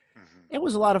kid, Mhm. it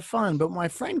was a lot of fun. But my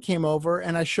friend came over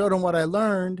and I showed him what I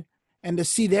learned, and to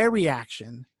see their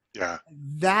reaction, Yeah.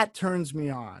 that turns me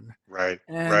on. Right.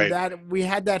 And Right. that we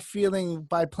had that feeling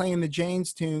by playing the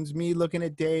Janes tunes, me looking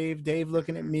at Dave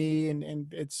looking at me,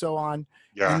 and it's so on.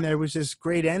 Yeah. And there was this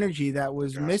great energy that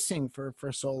was Yeah. missing for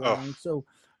so Oh. long. So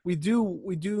we do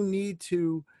need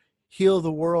to heal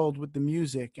the world with the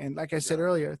music. And like I said Yeah.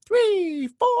 earlier, 3,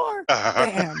 4,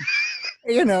 bam.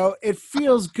 It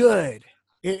feels good.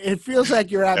 It feels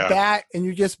like you're at Yeah. bat and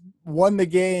you just won the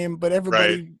game, but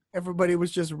Right. everybody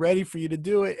was just ready for you to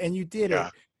do it, and you did Yeah.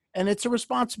 it. And it's a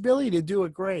responsibility to do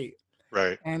it great.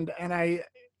 Right. And I,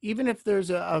 even if there's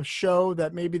a show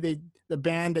that maybe the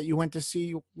band that you went to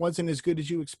see wasn't as good as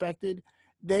you expected,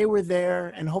 they were there,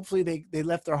 and hopefully they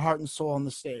left their heart and soul on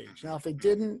the stage. Now, if they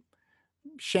didn't,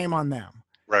 shame on them.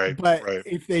 Right. But Right.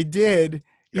 if they did,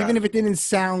 Yeah. even if it didn't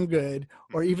sound good,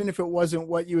 or even if it wasn't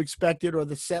what you expected, or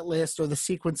the set list or the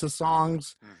sequence of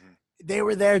songs, Mhm. they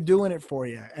were there doing it for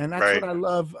you. And that's Right. what I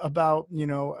love about,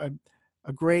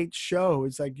 a great show.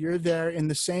 It's like you're there in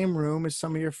the same room as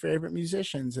some of your favorite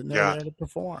musicians, and they're Yeah. there to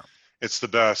perform. It's the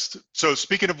best. So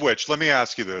speaking of which, let me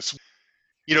ask you this.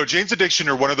 Jane's Addiction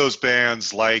are one of those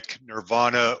bands like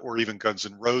Nirvana or even Guns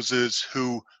N' Roses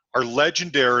who are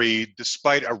legendary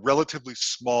despite a relatively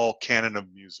small canon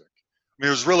of music. I mean,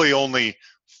 there's really only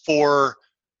 4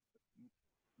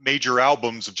 major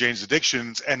albums of Jane's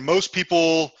Addictions, and most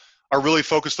people are really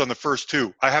focused on the first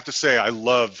 2. I have to say, I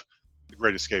love The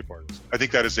Great Escape Artist. I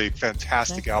think that is a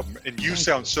fantastic Thank you. album, and you Thank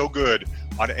sound you. so good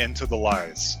on End to the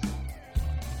Lies.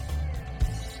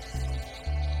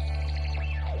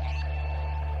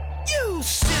 You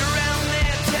sit around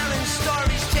there telling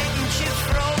stories, taking chips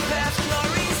for old past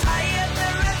glories. I am the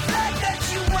red flag that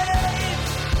you wave.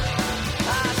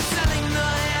 Selling the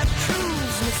half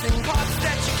truths, missing parts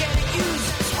that you can't use.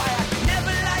 That's why I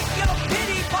never like your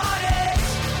pity parties.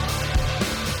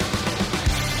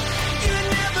 You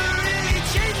never really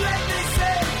change like they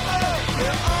say. Oh,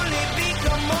 you only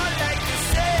become more like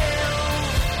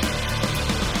yourself.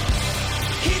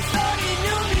 He thought he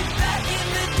knew me back in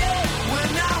the day when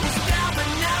I was down, but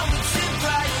now it's in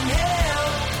crying hell.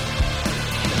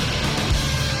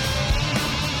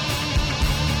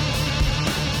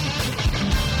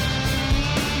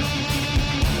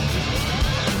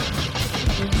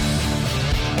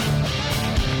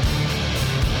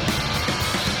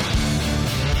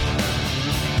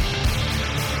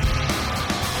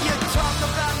 You talk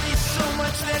about me so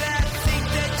much that I think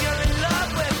that you're in love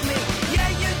with me. Yeah,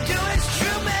 you do, it's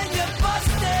true, man, you're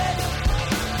busted.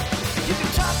 You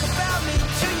can talk about me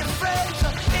to your friends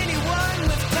or anyone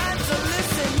with time to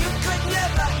listen. You could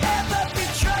never, ever be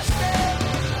trusted.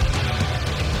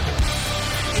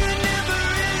 You never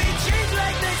really change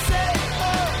like they say.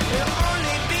 Oh, you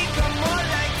only become more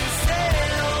like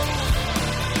yourself.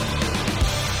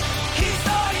 He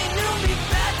thought he knew me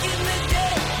back in the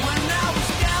day when I was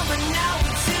down, but now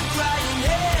it's him crying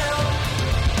hell.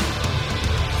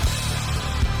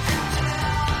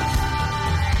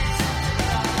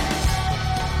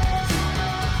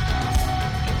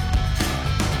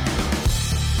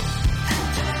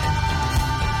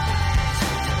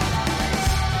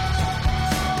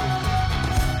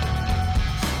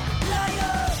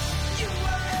 Liar, you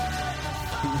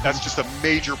were That's just a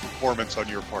major performance on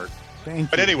your part. Thank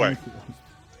But you. anyway. Thank you.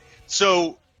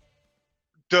 So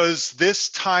does this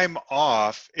time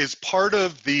off is part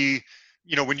of the,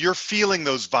 when you're feeling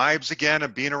those vibes again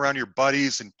of being around your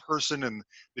buddies in person and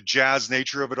the jazz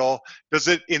nature of it all, does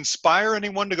it inspire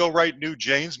anyone to go write new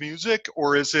Jane's music,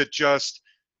 or is it just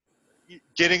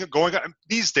getting it going on?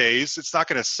 These days it's not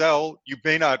going to sell. You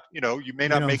may not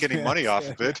make any money off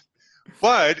of it,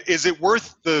 but is it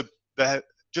worth the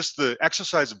just the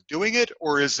exercise of doing it,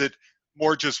 or is it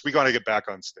more just we got to get back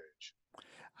on stage?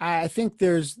 I think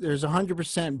there's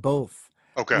 100% both.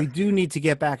 Okay. We do need to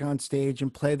get back on stage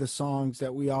and play the songs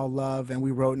that we all love and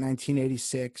we wrote in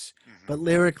 1986. But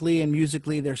lyrically and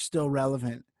musically, they're still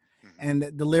relevant. And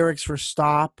the lyrics for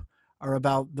Stop are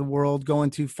about the world going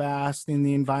too fast and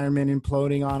the environment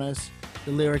imploding on us.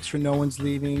 The lyrics for No One's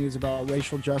Leaving is about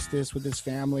racial justice with his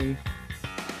family.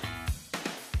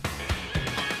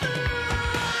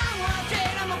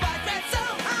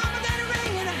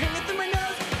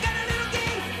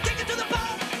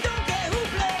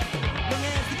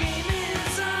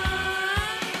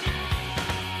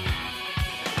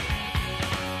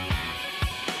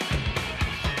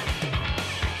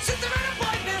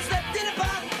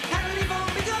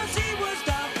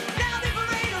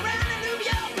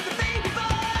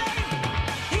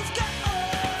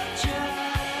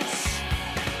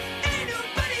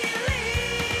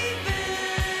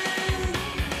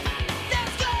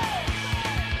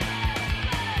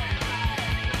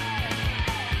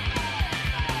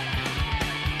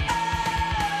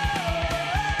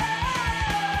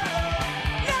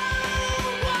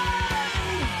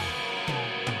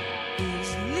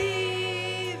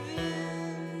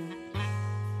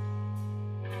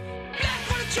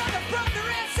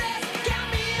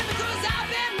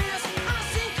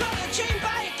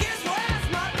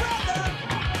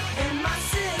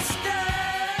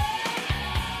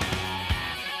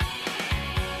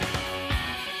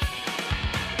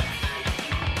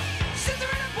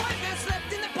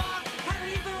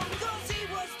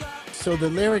 So the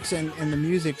lyrics and the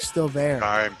music's still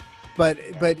there. But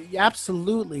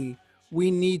absolutely, we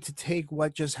need to take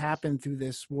what just happened through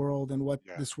this world and what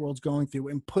this world's going through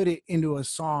and put it into a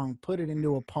song, put it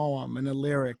into a poem and a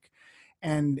lyric,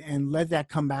 and let that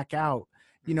come back out.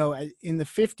 You know, in the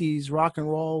 50s, rock and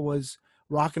roll was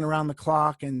rocking around the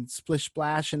clock and splish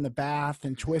splash in the bath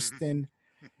and twisting.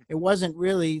 It wasn't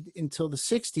really until the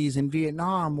 60s in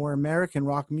Vietnam where American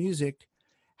rock music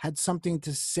had something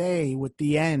to say with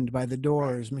The End by The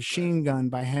Doors, Machine Gun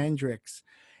by Hendrix.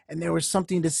 And there was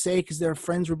something to say because their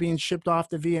friends were being shipped off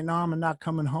to Vietnam and not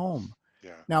coming home.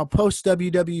 Now, post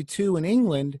WW2 in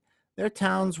England, their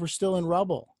towns were still in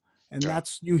rubble. And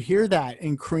that's, you hear that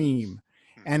in Cream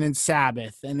and in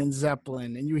Sabbath and in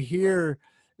Zeppelin. And you hear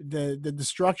the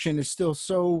destruction is still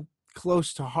so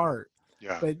close to heart.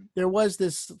 But there was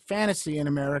this fantasy in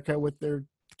America with their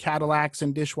Cadillacs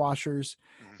and dishwashers,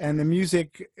 and the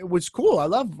music, it was cool. I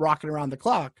love rocking around the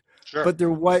clock, but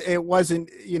it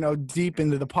wasn't, you know, deep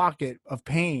into the pocket of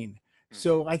pain.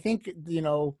 So I think, you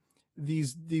know,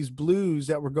 these blues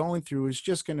that we're going through is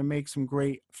just going to make some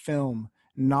great film,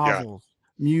 novels,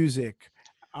 music,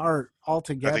 art all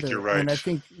together. I think you're right. And I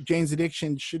think Jane's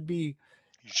Addiction should be.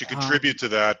 You should contribute to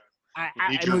that.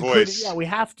 We need your we voice. We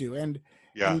have to. And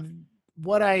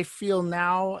what I feel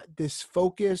now, this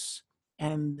focus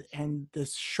and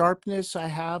this sharpness I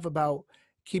have about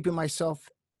keeping myself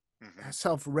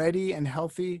ready and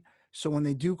healthy, so when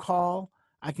they do call,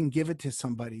 I can give it to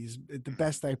somebody the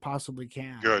best I possibly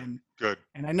can. Good.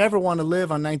 And I never want to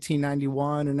live on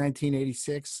 1991 or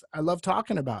 1986. I love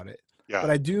talking about it.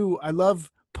 But I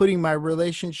love putting my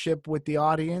relationship with the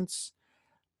audience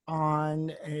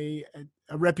on a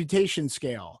reputation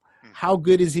scale. How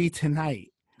good is he tonight?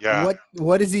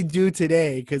 What does he do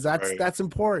today? Because that's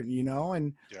important, you know.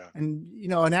 And you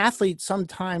know, an athlete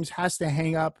sometimes has to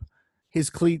hang up his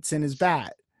cleats and his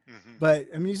bat, but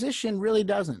a musician really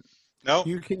doesn't. No,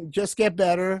 you can just get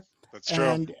better. That's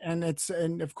true.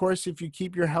 And of course, if you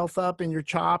keep your health up and your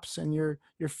chops and your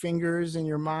fingers and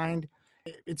your mind,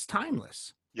 it's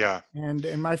timeless.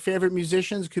 And my favorite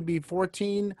musicians could be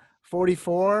 14,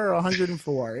 44, or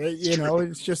 104. You know,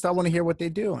 it's just I want to hear what they're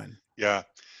doing.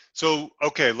 So,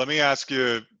 okay, let me ask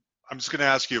you, I'm just going to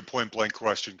ask you a point blank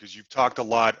question because you've talked a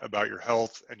lot about your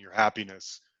health and your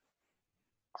happiness.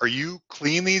 Are you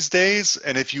clean these days?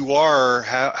 And if you are,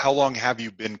 how long have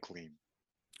you been clean?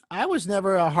 I was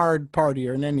never a hard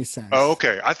partier in any sense. Oh,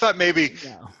 okay. I thought maybe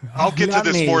I'll get to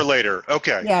this more later.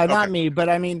 Okay. Yeah, not me. But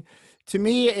I mean, to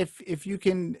me, if you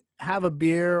can have a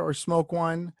beer or smoke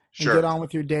one and get on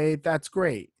with your day, that's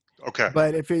great. Okay.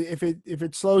 But if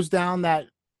it slows down that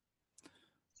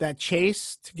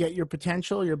chase to get your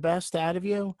potential, your best out of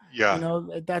you, you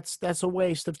know, that's a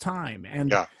waste of time.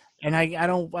 And I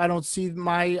don't see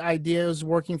my ideas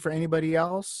working for anybody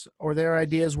else or their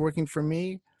ideas working for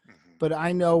me. But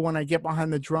I know when I get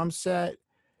behind the drum set,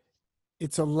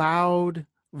 it's a loud,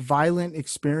 violent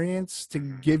experience to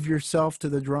give yourself to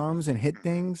the drums and hit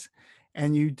things.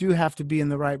 And you do have to be in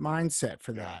the right mindset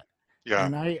for that.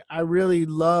 And I really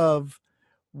love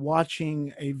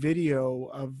watching a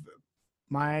video of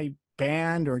my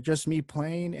band or just me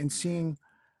playing and seeing,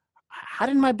 how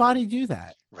did my body do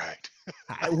that? Right.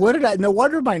 No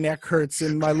wonder my neck hurts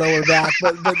and my lower back,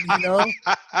 but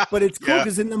but it's cool Yeah.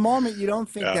 because in the moment you don't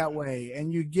think Yeah. that way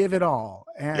and you give it all,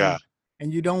 Yeah.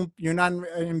 and you're not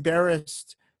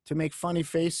embarrassed to make funny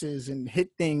faces and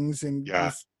hit things and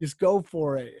Yeah. just go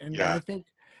for it. And Yeah. I think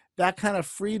that kind of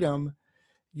freedom,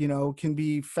 can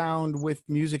be found with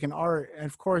music and art. And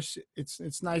of course,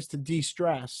 it's nice to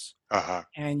de-stress, Uh-huh.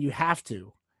 and you have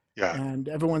to. Yeah. And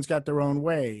everyone's got their own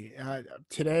way.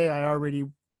 Today, I already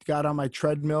got on my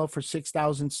treadmill for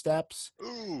 6,000 steps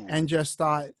Ooh. and just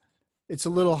thought, it's a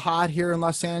little hot here in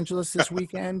Los Angeles this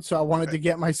weekend. So I wanted to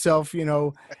get myself,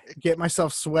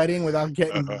 sweating without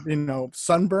getting,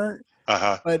 sunburnt.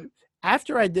 Uh-huh. But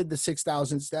after I did the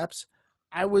 6,000 steps,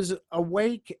 I was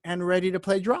awake and ready to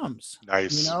play drums.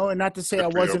 Nice. And not to say Good I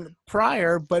for you. wasn't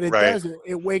prior, but it Right. does.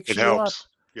 It wakes It you up. helps.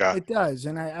 Yeah. It does.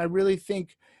 And I really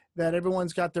think that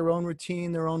everyone's got their own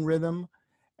routine, their own rhythm.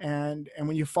 And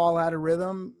when you fall out of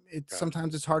rhythm,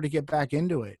 sometimes it's hard to get back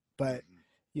into it. But,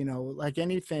 like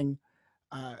anything,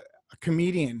 a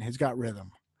comedian has got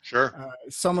rhythm. Sure.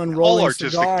 Someone All rolling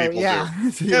artistic cigar, people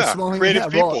yeah. do. Yeah. Creative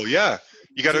people. Yeah.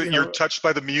 You got to, you you're know- touched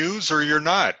by the muse or you're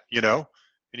not,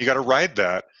 and you got to ride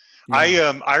that.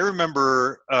 Yeah. I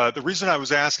remember, the reason I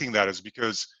was asking that is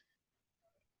because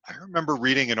I remember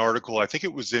reading an article, I think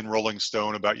it was in Rolling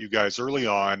Stone, about you guys early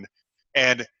on.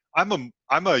 And I'm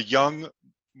a young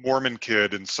Mormon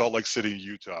kid in Salt Lake City,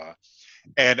 Utah.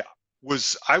 And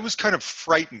I was kind of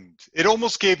frightened. It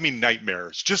almost gave me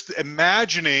nightmares, just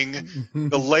imagining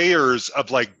the layers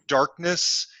of like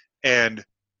darkness and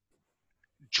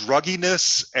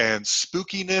drugginess and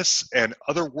spookiness and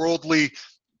otherworldly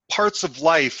parts of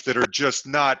life that are just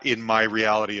not in my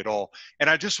reality at all. And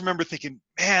I just remember thinking,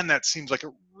 man, that seems like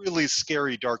a really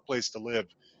scary, dark place to live.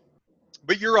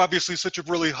 But you're obviously such a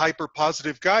really hyper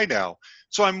positive guy now.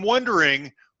 So I'm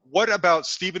wondering, what about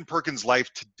Stephen Perkins' life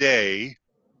today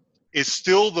is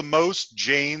still the most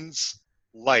Jane's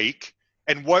like,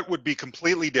 and what would be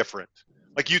completely different?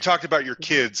 Like you talked about your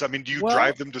kids. I mean, do you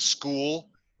drive them to school?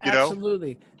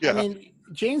 Absolutely. Yeah. I mean,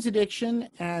 Jane's Addiction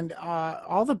and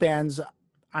all the bands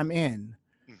I'm in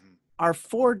are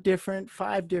 5 different,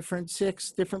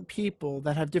 6 different people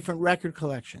that have different record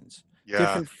collections,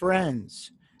 different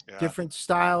friends, different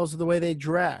styles of the way they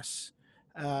dress.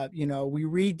 We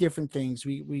read different things.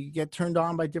 We get turned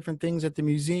on by different things at the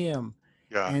museum,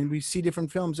 and we see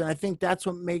different films. And I think that's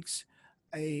what makes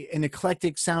an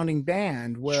eclectic sounding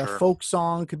band, where a folk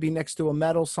song could be next to a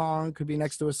metal song, could be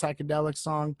next to a psychedelic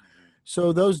song.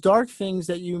 So those dark things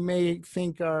that you may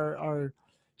think are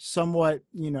somewhat,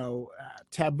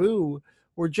 taboo,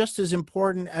 were just as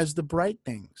important as the bright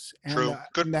things and,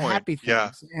 and the happy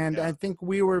things. And I think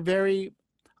we were very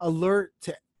alert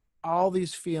to all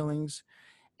these feelings.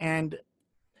 And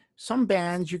some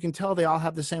bands, you can tell they all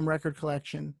have the same record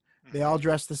collection. They all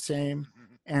dress the same.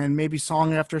 And maybe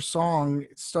song after song,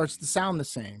 it starts to sound the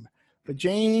same. But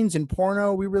Jane's and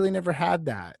Porno, we really never had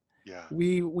that. Yeah.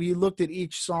 We looked at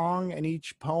each song and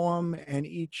each poem and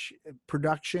each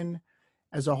production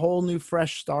as a whole new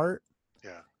fresh start.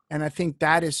 Yeah. And I think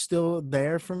that is still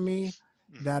there for me.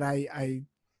 That I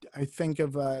think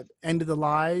of End of the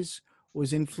Lies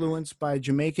was influenced by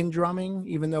Jamaican drumming,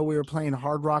 even though we were playing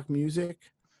hard rock music.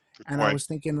 I was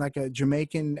thinking like a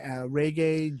Jamaican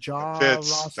reggae,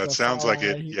 that sounds like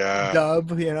it. Yeah.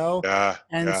 Dub, Yeah.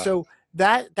 And so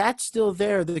that's still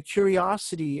there. The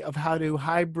curiosity of how to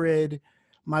hybrid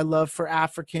my love for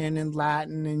African and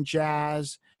Latin and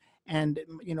jazz. And,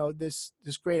 this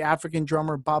great African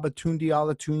drummer, Babatunde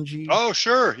Olatunji. Oh,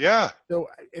 sure. Yeah. So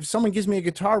if someone gives me a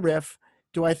guitar riff,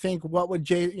 do I think, what would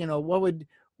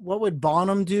what would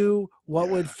Bonham do? What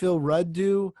would Phil Rudd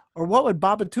do? Or what would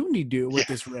Babatunde do with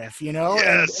this riff,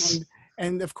 Yes.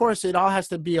 And of course, it all has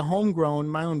to be a homegrown,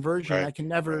 my own version. Right. I can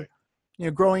never,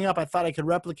 growing up, I thought I could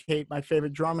replicate my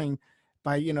favorite drumming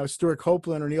by, Stuart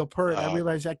Copeland or Neil Peart. I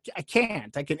realized I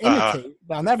can't. I can imitate,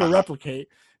 but I'll never replicate.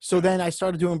 So then I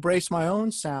started to embrace my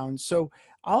own sound. So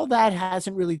all that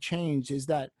hasn't really changed, is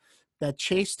that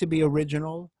chase to be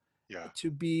original,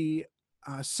 to be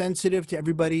sensitive to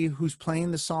everybody who's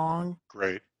playing the song.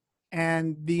 Great.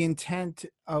 And the intent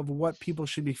of what people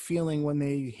should be feeling when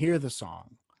they hear the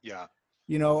song. Yeah.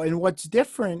 And what's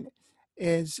different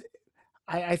is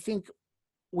I think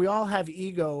we all have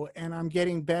ego, and I'm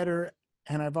getting better.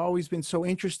 And I've always been so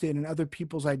interested in other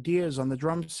people's ideas on the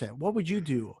drum set. What would you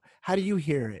do? How do you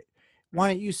hear it? Why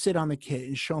don't you sit on the kit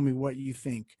and show me what you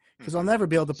think? Because I'll never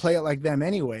be able to play it like them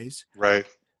anyways. Right.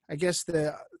 I guess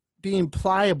being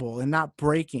pliable and not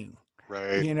breaking.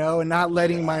 Right. And not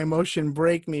letting my emotion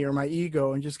break me or my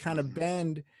ego, and just kind of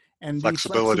bend and be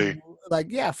Flexibility.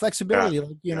 flexible, flexibility,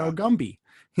 like, Gumby,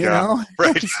 Yeah. know?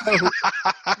 Right.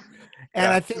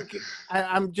 And I think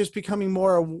I'm just becoming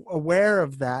more aware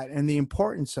of that and the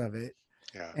importance of it,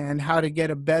 Yeah. and how to get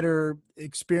a better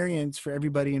experience for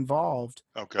everybody involved,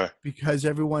 Okay. because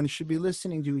everyone should be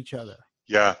listening to each other.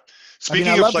 Yeah. I mean, Speaking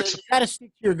I of love that. You got to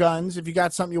stick to your guns if you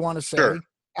got something you want to say. Sure.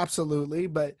 Absolutely.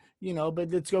 But,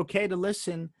 but it's okay to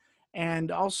listen.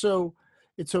 And also,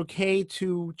 it's okay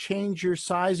to change your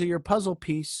size of your puzzle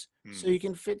piece so you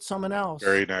can fit someone else.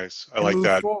 Very nice. I and like move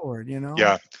that. forward,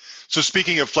 Yeah. So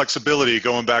speaking of flexibility,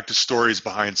 going back to stories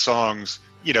behind songs,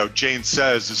 Jane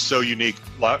Says is so unique,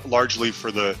 largely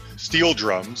for the steel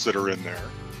drums that are in there.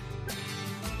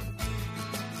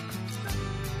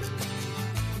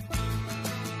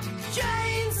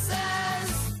 Jane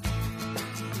says,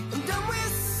 I'm done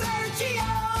with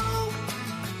Sergio.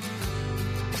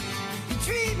 You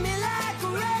treat me like a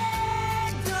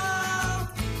rag doll.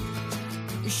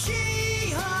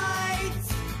 She hides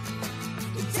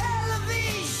the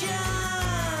television.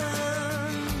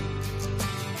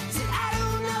 Said I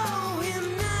don't know him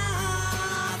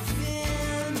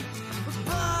nothing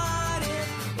but it.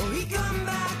 Oh, he come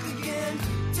back again.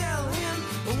 Tell him,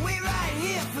 wait right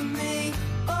here for me.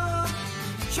 Oh,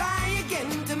 try again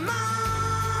tomorrow.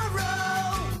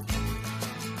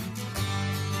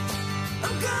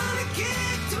 I'm gonna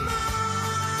kick tomorrow.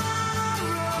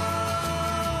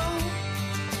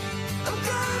 I'm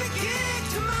gonna kick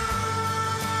tomorrow.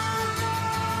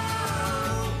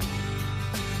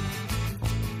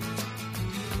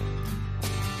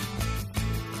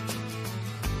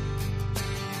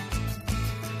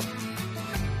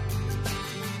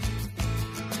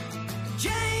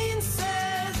 Jane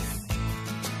says,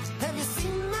 have you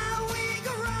seen my wig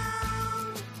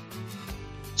around?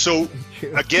 So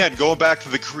again, going back to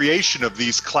the creation of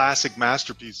these classic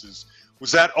masterpieces,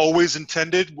 was that always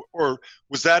intended, or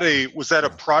was that a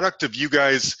product of you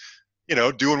guys,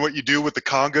 doing what you do with the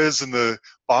congas and the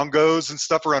bongos and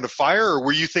stuff around a fire, or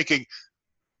were you thinking,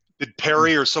 did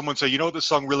Perry or someone say, what this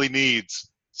song really needs?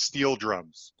 Steel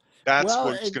drums. That's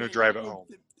what's going to drive it home.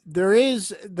 There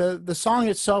is the song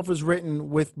itself was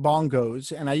written with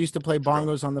bongos, and I used to play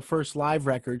bongos on the first live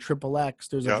record, Triple X.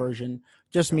 There's a version,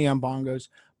 just me on bongos.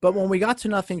 But when we got to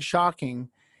Nothing Shocking,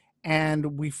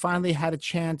 and we finally had a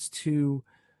chance to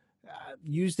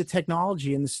use the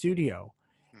technology in the studio,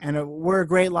 and we're a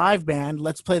great live band,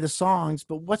 let's play the songs,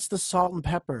 but what's the salt and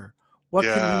pepper? What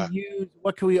can we use?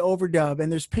 What can we overdub?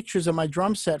 And there's pictures of my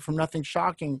drum set from Nothing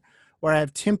Shocking where I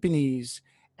have timpanis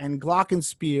and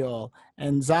glockenspiel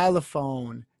and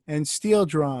xylophone and steel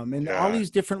drum and all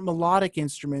these different melodic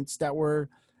instruments that were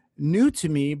new to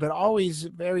me, but always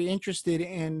very interested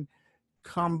in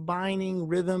combining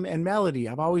rhythm and melody.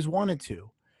 I've always wanted to.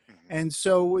 And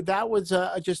so that was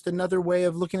just another way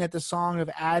of looking at the song, of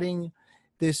adding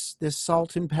this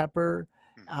salt and pepper,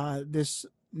 this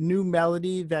new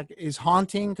melody that is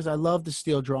haunting, because I love the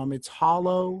steel drum. It's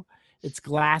hollow, it's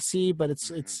glassy, but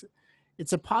it's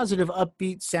a positive,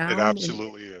 upbeat sound. It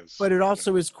absolutely is. But it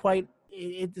also is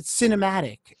it's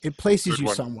cinematic. It places you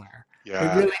somewhere.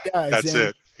 Yeah, it really does. That's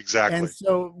it. Exactly. And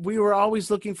so we were always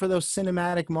looking for those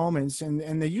cinematic moments,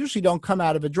 and they usually don't come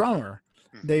out of a drummer.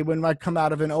 They might come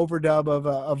out of an overdub of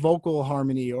a vocal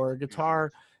harmony or a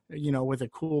guitar, with a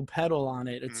cool pedal on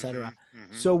it, etc.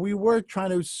 So we were trying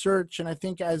to search, and I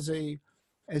think as a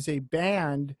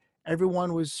band,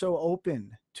 everyone was so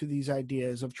open to these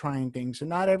ideas of trying things, and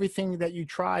not everything that you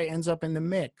try ends up in the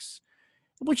mix,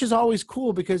 which is always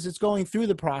cool because it's going through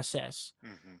the process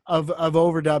of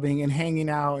overdubbing and hanging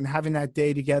out and having that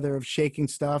day together of shaking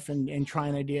stuff and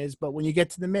trying ideas. But when you get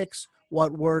to the mix,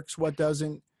 what works, what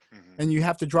doesn't, and you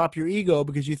have to drop your ego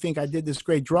because you think I did this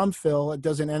great drum fill, it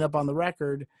doesn't end up on the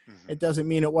record. It doesn't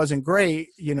mean it wasn't great.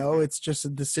 It's just a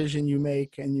decision you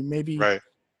make, and you maybe,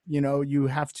 you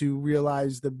have to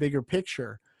realize the bigger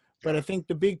picture. But I think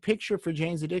the big picture for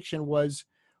Jane's Addiction was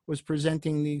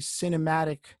presenting these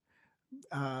cinematic,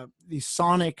 these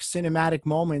sonic cinematic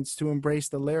moments to embrace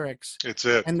the lyrics. It's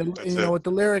it. And with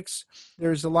the lyrics,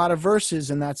 there's a lot of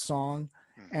verses in that song,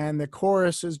 and the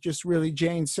chorus is just really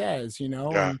Jane Says,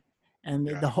 and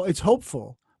the whole, it's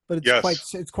hopeful, but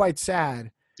it's quite sad.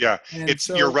 Yeah,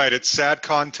 you're right. It's sad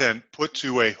content put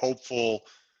to a hopeful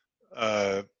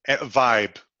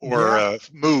vibe or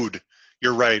mood.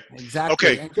 You're right.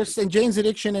 Exactly. Okay. And Jane's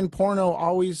Addiction and Porno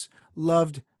always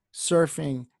loved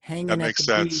surfing, hanging at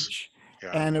the beach,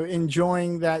 and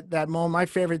enjoying that moment. My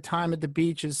favorite time at the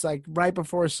beach is like right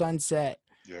before sunset.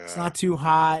 It's not too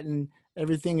hot, and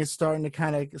everything is starting to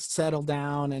kind of settle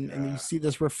down, and you see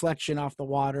this reflection off the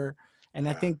water. And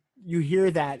I think you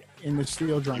hear that in the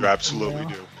steel drum. You absolutely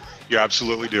do. You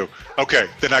absolutely do. Okay,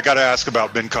 then I got to ask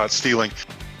about Been Caught Stealing.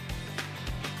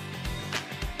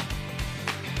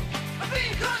 I've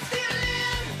been caught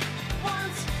stealing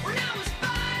once when I was 5.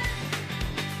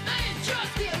 I ain't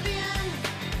just stealing,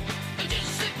 it's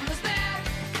just simple as that.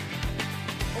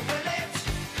 Well, it's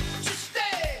just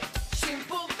a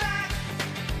simple fact.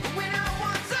 When I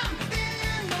want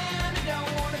something, man, I don't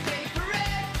want to pay for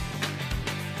it.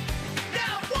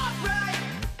 Now I walk right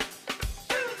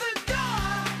through the door.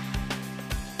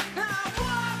 I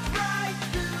walk right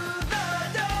through the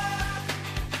door.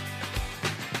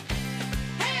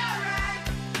 Hey, alright,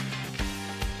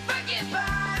 forget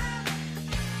mine.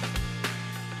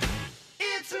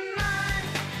 It's mine,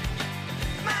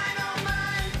 mine, oh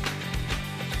mine.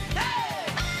 Hey!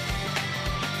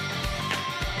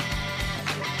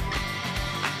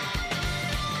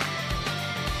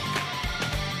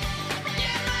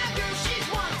 Yeah, my girl, she's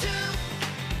one too.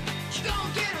 She gon'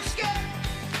 get her skirt,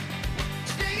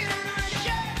 stick it in her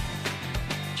shirt.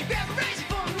 She grabbed a razor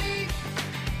for me,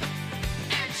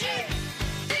 and she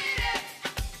did it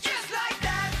just like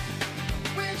that.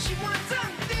 When she wants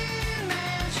something,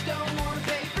 man, she don't wanna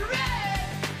pay for it.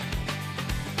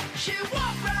 She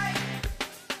walk right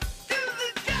through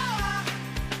the door,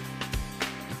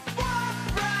 walk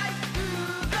right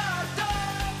through the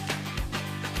door.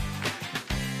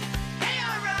 Hey,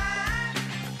 alright,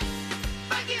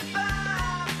 forget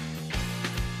Bob.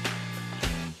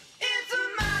 It's a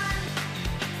mine,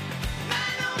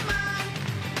 mine, oh mine.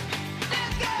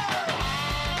 Let's go.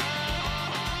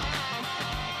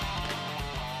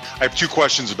 I have two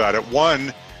questions about it.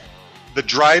 One, the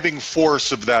driving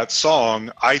force of that song,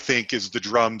 I think, is the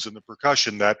drums and the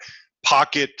percussion, that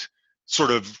pocket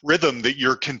sort of rhythm that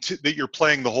you're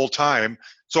playing the whole time.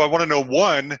 So I want to know,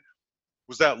 one,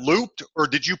 was that looped, or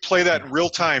did you play that in real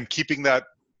time, keeping that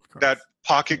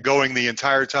pocket going the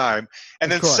entire time?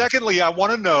 And then Of course. secondly, I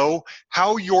want to know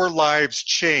how your lives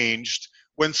changed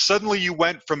when suddenly you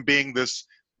went from being this,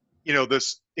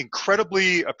 this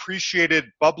incredibly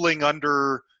appreciated, bubbling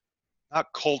under, not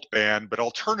cult band, but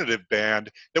alternative band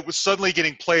that was suddenly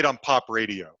getting played on pop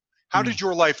radio. How did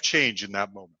your life change in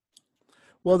that moment?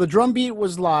 Well, the drum beat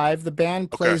was live. The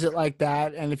band plays Okay. it like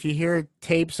that. And if you hear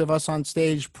tapes of us on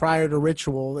stage prior to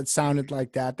Ritual, it sounded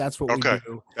like that. That's what we Okay.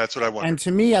 do. That's what I wondered. And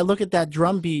to me, I look at that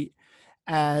drum beat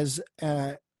as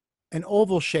an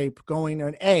oval shape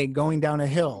an egg going down a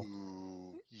hill.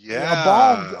 Ooh,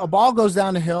 A ball goes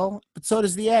down a hill, but so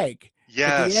does the egg.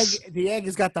 Yes. But the egg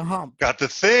has got the hump. Got the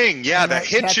thing. Yeah, And that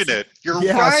hitch in it. You're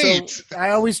So right. I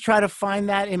always try to find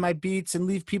that in my beats and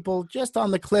leave people just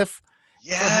on the cliff for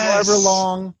Yes. however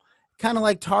long, kind of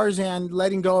like Tarzan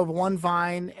letting go of one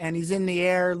vine and he's in the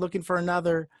air looking for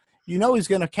another. You know he's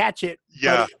going to catch it.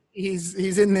 Yeah. But he's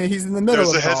in the middle There's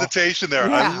of a it all. hesitation there.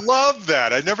 Yeah. I love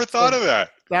that. I never thought of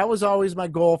that. That was always my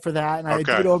goal for that. And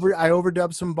Okay. I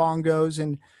overdubbed some bongos,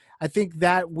 and I think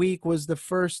that week was the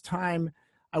first time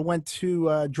I went to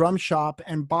a drum shop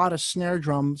and bought a snare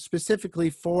drum specifically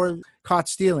for Caught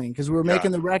Stealing, because we were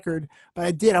making the record.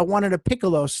 But I wanted a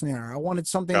piccolo snare. I wanted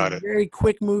something very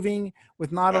quick moving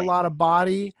with not a lot of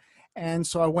body. And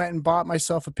so I went and bought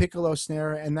myself a piccolo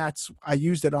snare, and I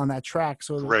used it on that track.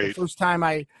 So the first time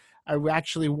I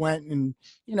actually went and,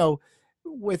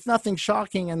 with Nothing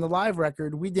Shocking and the live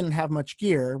record, we didn't have much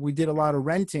gear. We did a lot of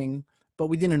renting, but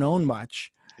we didn't own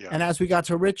much. Yeah. And as we got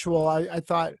to Ritual, I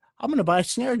thought, I'm going to buy a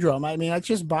snare drum. I mean, I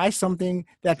just buy something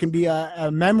that can be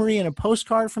a memory and a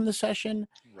postcard from the session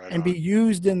and be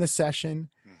used in the session.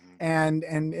 And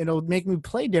it'll make me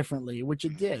play differently, which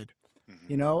it did,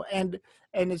 and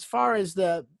as far as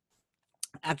the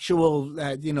actual,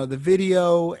 the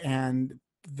video and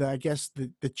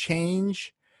the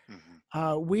change,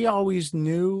 we always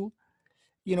knew,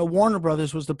 Warner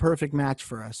Brothers was the perfect match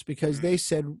for us, because they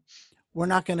said, we're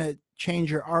not going to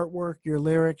change your artwork, your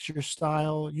lyrics, your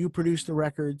style. You produce the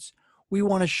records. We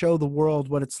want to show the world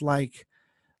what it's like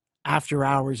after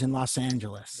hours in Los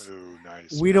Angeles. Ooh,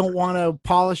 nice. We don't want to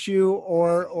polish you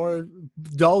or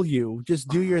dull you. Just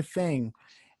do your thing.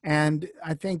 And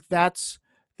I think that's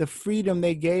the freedom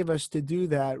they gave us to do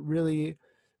that really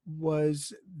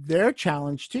was their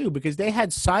challenge too, because they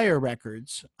had Sire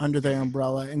Records under their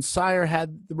umbrella, and Sire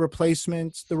had the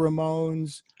Replacements, the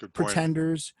Ramones,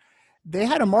 Pretenders. They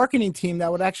had a marketing team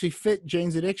that would actually fit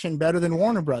Jane's Addiction better than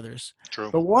Warner Brothers.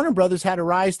 True. But Warner Brothers had to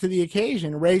raise to the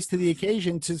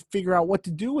occasion to figure out what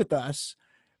to do with us,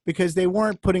 because they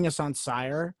weren't putting us on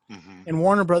Sire. And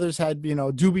Warner Brothers had,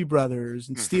 Doobie Brothers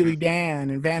and Steely Dan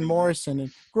and Van Morrison,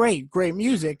 and great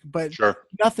music, but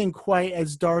nothing quite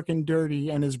as dark and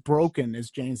dirty and as broken as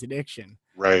Jane's Addiction.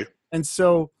 Right. And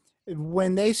so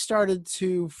when they started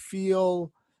to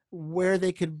feel where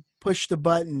they could push the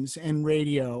buttons in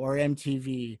radio or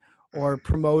MTV or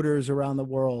promoters around the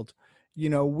world,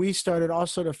 we started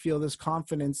also to feel this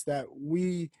confidence that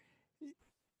we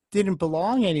didn't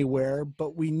belong anywhere,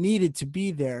 but we needed to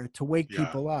be there to wake Yeah,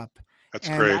 people up. that's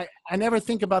And great. I never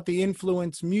think about the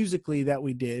influence musically that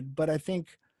we did, but I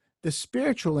think the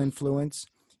spiritual influence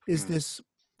is Mm.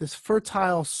 this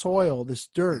fertile soil, this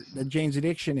dirt that Jane's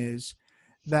Addiction is,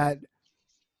 that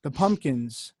the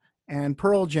Pumpkins and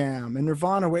Pearl Jam and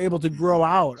Nirvana were able to grow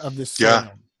out of this Yeah,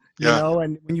 soil. yeah,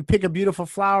 And when you pick a beautiful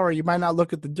flower, you might not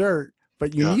look at the dirt,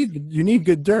 but yeah. you need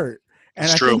good dirt. And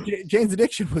It's I true. think Jane's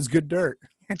Addiction was good dirt.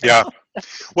 Yeah.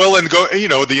 Well, and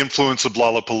the influence of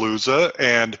Lollapalooza,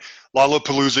 and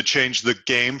Lollapalooza changed the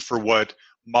game for what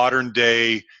modern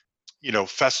day,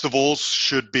 festivals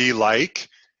should be like.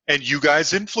 And you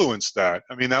guys influenced that.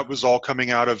 I mean, that was all coming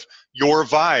out of your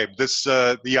vibe.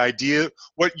 The idea,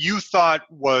 what you thought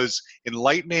was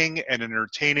enlightening and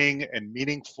entertaining and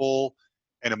meaningful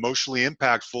and emotionally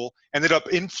impactful, ended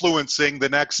up influencing the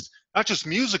next, not just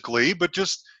musically, but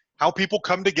just how people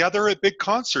come together at big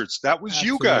concerts. That was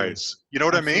you Absolutely. guys. You know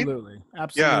what I mean? Absolutely.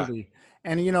 Yeah. Absolutely.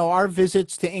 And our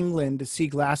visits to England to see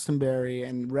Glastonbury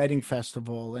and Reading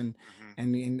Festival, and Mhm.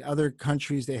 and in other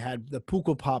countries they had the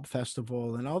Pukkelpop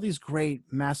Festival and all these great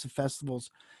massive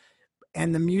festivals,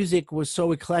 and the music was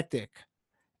so eclectic,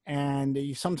 and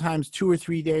sometimes 2 or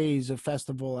 3 days of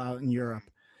festival out in Europe.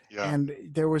 Yeah. And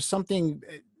there was something,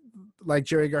 like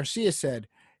Jerry Garcia said,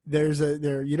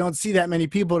 you don't see that many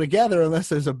people together unless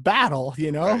there's a battle,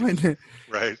 Right. and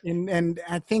Right. and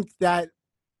I think that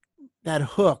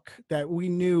hook, that we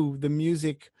knew the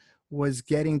music was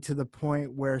getting to the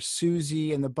point where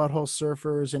Susie and the Butthole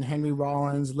Surfers and Henry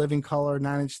Rollins, Living Color,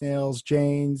 Nine Inch Nails,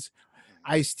 Jane's,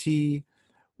 Ice-T,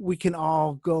 we can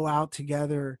all go out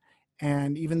together.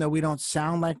 And even though we don't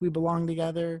sound like we belong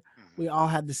together, Mhm. we all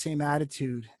had the same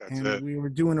attitude, That's and it. we were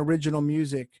doing original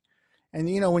music. And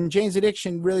when Jane's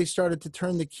Addiction really started to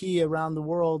turn the key around the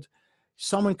world,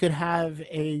 someone could have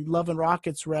a Love and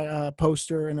Rockets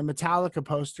poster and a Metallica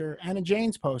poster and a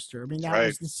Jane's poster. I mean, That's that right.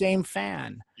 was the same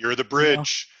fan. You're the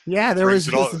bridge. Yeah, there Brings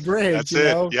was it just all. the bridge. That's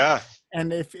it. Yeah.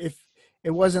 And if it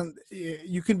wasn't,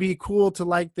 you could be cool to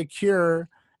like The Cure,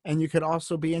 and you could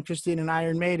also be interested in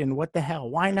Iron Maiden. What the hell?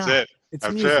 Why That's not? it. It's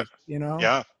That's it. music.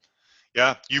 Yeah.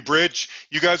 Yeah. You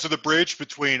guys are the bridge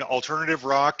between alternative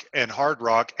rock and hard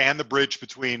rock, and the bridge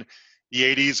between the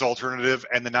 80s alternative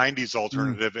and the 90s Mm.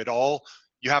 alternative.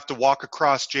 You have to walk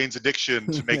across Jane's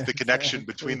Addiction to make the connection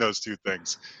between Exactly. those two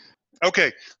things.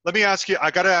 Okay. Let me ask you,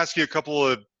 I got to ask you a couple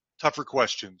of tougher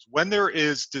questions. When there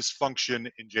is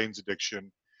dysfunction in Jane's Addiction,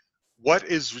 what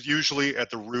is usually at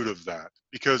the root of that?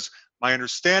 Because my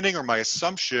understanding or my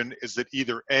assumption is that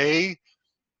either A,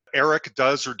 Eric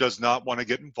does or does not want to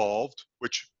get involved,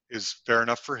 which is fair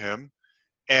enough for him,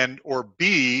 or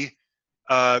B,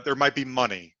 there might be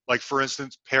money. Like, for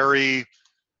instance, Perry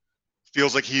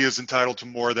feels like he is entitled to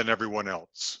more than everyone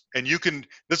else. And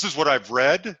this is what I've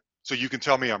read, so you can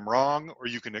tell me I'm wrong or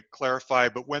you can clarify,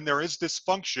 but when there is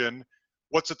dysfunction,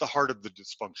 what's at the heart of the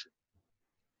dysfunction?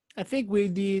 I think we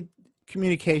need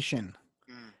communication.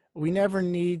 Mm, We never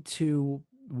need to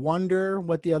wonder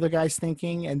what the other guy's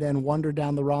thinking and then wander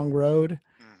down the wrong road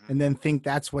mhm, and then think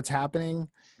that's what's happening.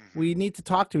 mhm, We need to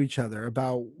talk to each other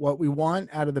about what we want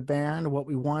out of the band, what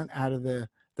we want out of the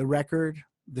record,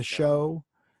 the yeah, show.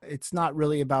 It's not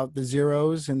really about the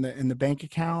zeros in the bank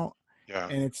account, yeah,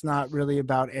 and it's not really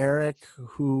about Eric,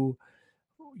 who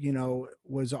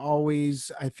was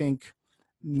always, I think,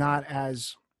 not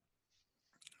as,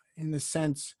 in the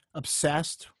sense,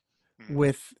 obsessed mm,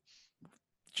 with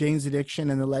Jane's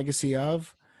Addiction and the legacy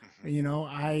of.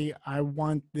 mhm, I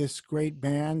want this great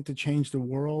band to change the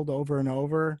world over and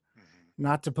over, mhm,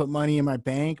 not to put money in my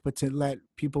bank, but to let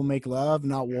people make love,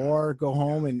 not yeah, war, go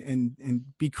home yeah, and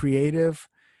be creative.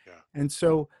 yeah, And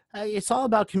so it's all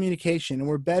about communication, and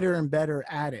we're better and better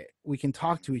at it. We can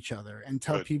talk mhm, to each other and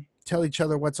good, tell each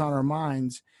other what's on our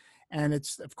minds. And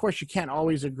it's, of course, you can't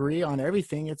always agree on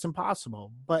everything. It's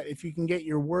impossible. But if you can get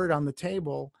your word on the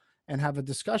table and have a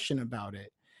discussion about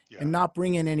it, yeah, and not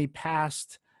bring in any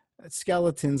past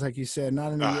skeletons, like you said,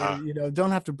 not any, uh-huh,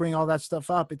 don't have to bring all that stuff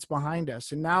up. It's behind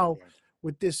us. And now right,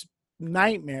 with this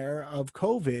nightmare of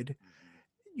COVID, mhm,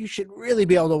 you should really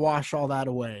be able to wash all that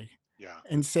away yeah,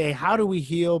 and say, how do we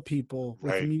heal people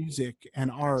with right, music and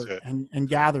that's art it, and good,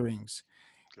 gatherings?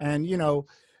 good, And,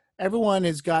 everyone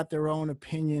has got their own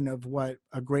opinion of what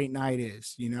a great night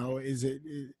is. mhm,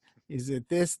 Is it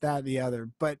this, that, the other?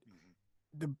 But mhm,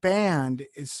 the band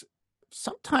is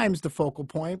sometimes the focal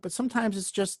point, but sometimes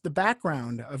it's just the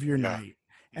background of your yeah, night.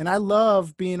 And mhm, I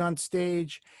love being on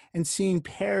stage and seeing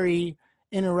Perry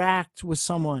interact with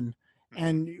someone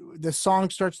and the song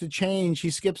starts to change, he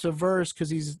skips a verse because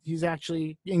he's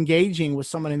actually engaging with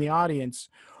someone in the audience,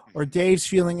 or Dave's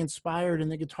feeling inspired and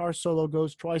the guitar solo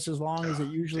goes twice as long as it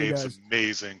usually Dave's does.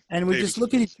 amazing. And we Dave just is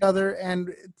look at each amazing. other,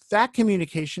 and that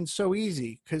communication's so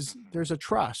easy because there's a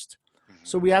trust.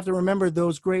 So we have to remember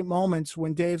those great moments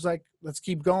when Dave's like, let's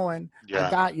keep going. I Yeah.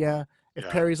 got you. If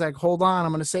Yeah. Perry's like, hold on,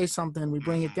 I'm going to say something, we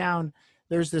bring it down.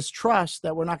 There's this trust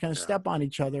that we're not going to step on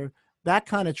each other. That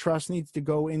kind of trust needs to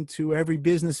go into every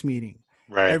business meeting,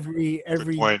 Right. every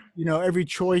point. every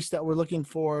choice that we're looking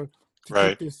for to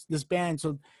Right. keep this band.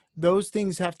 So those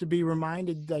things have to be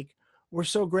reminded, like, we're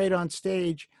so great on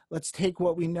stage. Let's take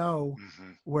what we know,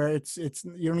 where it's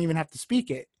you don't even have to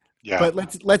speak it. Yeah. But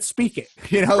let's speak it.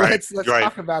 Right. Let's Right.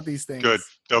 talk about these things. Good.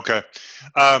 Okay.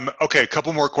 Okay. A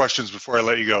couple more questions before I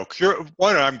let you go.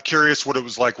 One, I'm curious what it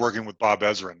was like working with Bob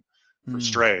Ezrin for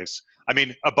Strays. I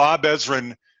mean, Bob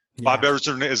Ezrin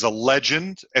is a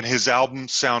legend, and his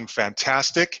albums sound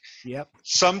fantastic. Yep.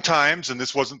 Sometimes, and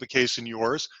this wasn't the case in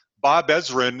yours, Bob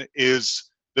Ezrin is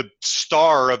the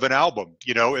star of an album.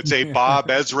 It's a Bob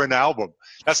Ezrin album.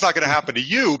 That's not going to happen to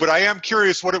you, but I am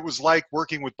curious what it was like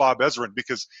working with Bob Ezrin,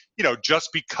 because, Just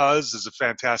Because is a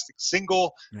fantastic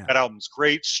single. Yeah. That album's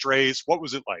great. Strays, what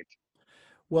was it like?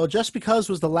 Well, Just Because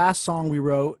was the last song we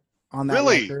wrote on that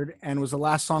record, and was the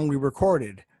last song we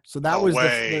recorded. So that was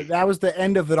the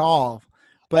end of it all.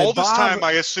 But all this time,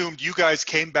 I assumed you guys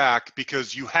came back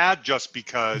because you had Just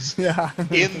Because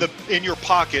in your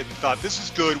pocket and thought, this is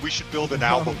good, we should build an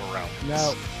album around this.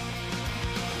 No.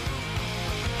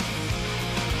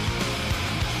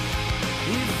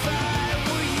 If I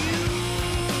were you,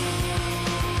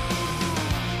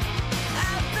 I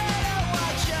better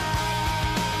watch out.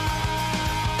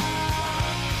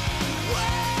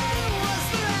 When was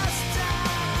the last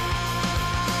time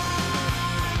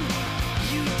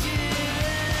you did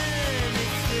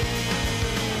anything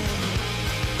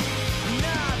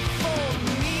not for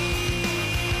me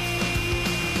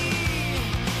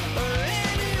or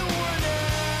anyone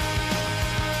else?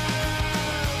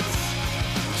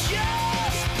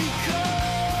 Just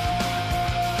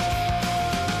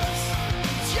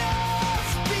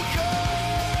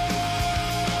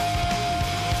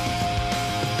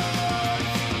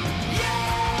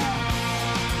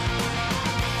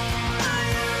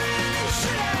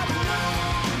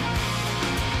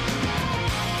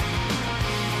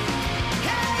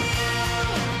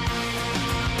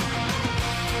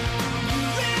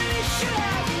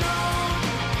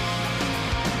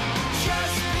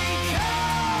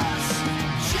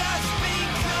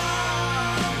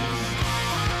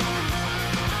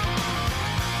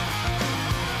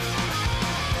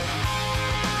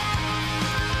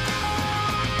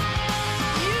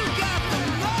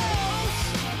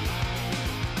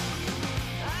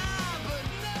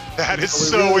That is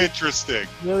so interesting.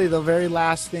 Really, the very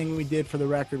last thing we did for the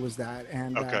record was that.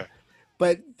 And okay.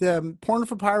 But Porno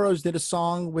for Pyros did a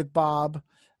song with Bob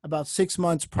about 6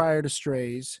 months prior to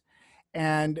Strays.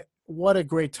 And what a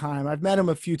great time. I've met him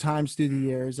a few times through the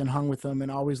years and hung with him,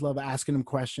 and always love asking him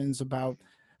questions about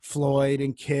Floyd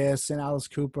and Kiss and Alice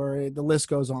Cooper. The list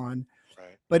goes on.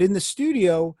 Right. But in the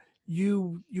studio,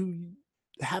 you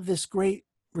have this great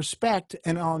respect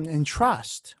and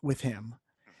trust with him.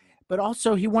 But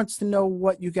also he wants to know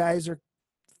what you guys are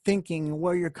thinking and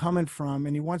where you're coming from.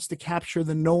 And he wants to capture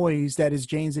the noise that is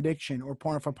Jane's Addiction or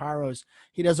Porno for Pyros.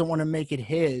 He doesn't want to make it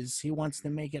his. He wants to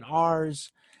make it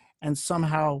ours and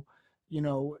somehow,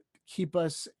 keep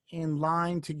us in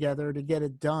line together to get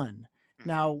it done.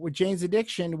 Now with Jane's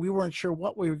Addiction, we weren't sure if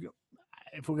we're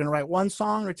going to write one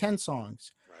song or 10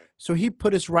 songs. Right. So he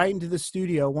put us right into the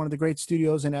studio, one of the great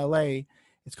studios in LA.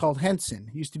 It's called Henson.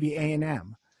 It used to be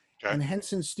A&M. Okay. And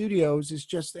Henson Studios is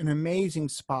just an amazing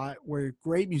spot where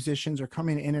great musicians are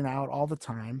coming in and out all the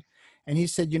time. And he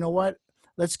said, you know what?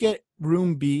 Let's get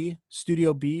room B,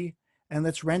 Studio B, and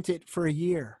let's rent it for a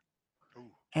year. Ooh.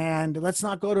 And let's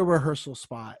not go to a rehearsal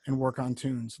spot and work on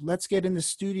tunes. Let's get in the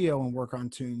studio and work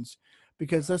on tunes,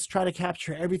 because let's try to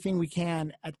capture everything we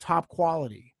can at top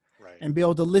quality. Right. And be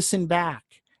able to listen back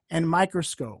and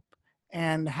microscope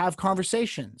and have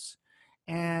conversations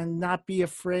and not be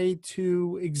afraid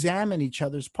to examine each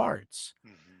other's parts.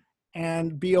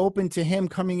 And be open to him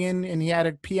coming in, and he had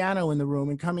a piano in the room,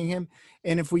 and coming in,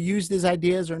 and if we used his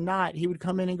ideas or not, he would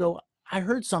come in and go, I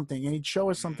heard something, and he'd show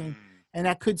us something, and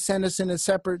that could send us in a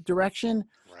separate direction.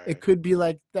 Right. It could be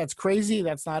like, that's crazy,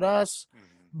 that's not us.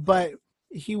 But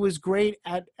he was great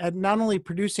at not only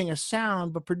producing a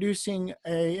sound, but producing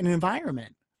an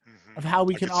environment of how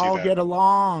we can all get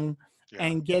along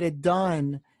and get it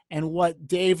done and what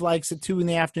Dave likes at 2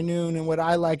 p.m, and what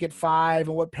I like at 5,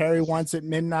 and what Perry wants at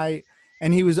midnight.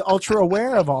 And he was ultra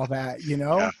aware of all that, you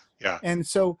know? Yeah. Yeah. And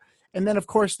so, and then of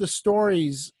course the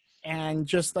stories, and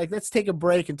just like, let's take a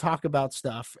break and talk about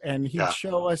stuff. And he'd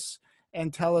show us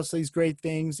and tell us these great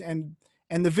things, and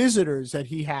the visitors that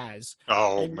he has.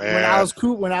 Oh, and man.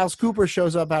 When Alice Cooper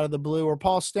shows up out of the blue, or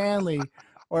Paul Stanley,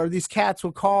 or these cats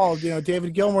will call,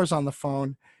 David Gilmour's on the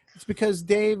phone. It's because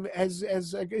Dave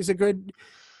is a good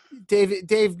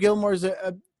Dave Gilmour's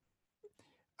a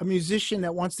musician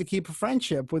that wants to keep a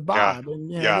friendship with Bob,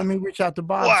 and let me reach out to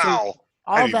Bob. Wow. So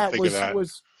I all didn't that think of that.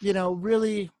 was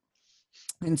really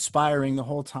inspiring the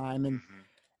whole time.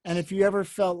 And if you ever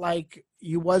felt like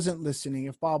you wasn't listening,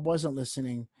 if Bob wasn't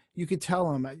listening, you could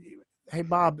tell him, hey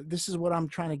Bob, this is what I'm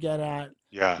trying to get at.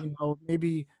 Yeah.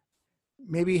 Maybe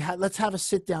let's have a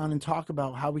sit down and talk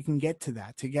about how we can get to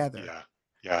that together. Yeah.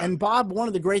 Yeah. And Bob, one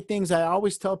of the great things I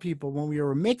always tell people when we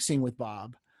were mixing with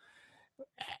Bob,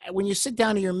 when you sit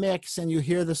down to your mix and you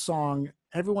hear the song,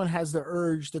 everyone has the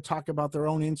urge to talk about their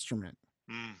own instrument.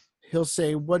 He'll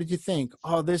say, what did you think?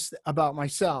 Oh, this about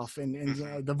myself.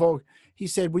 And the vote. He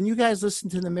said, when you guys listen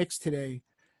to the mix today,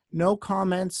 no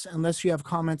comments unless you have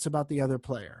comments about the other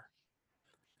player.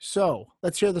 So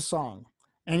let's hear the song.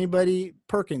 Anybody,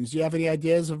 Perkins, do you have any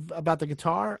ideas about the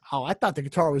guitar? Oh, I thought the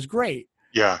guitar was great.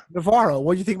 Yeah. Navarro,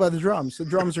 what do you think about the drums? The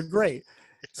drums are great.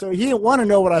 So he didn't want to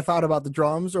know what I thought about the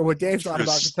drums or what Dave thought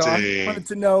about guitar. He wanted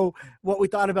to know what we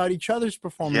thought about each other's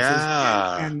performances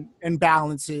and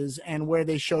balances, and where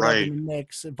they showed up in the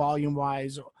mix, volume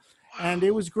wise. And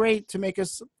it was great to make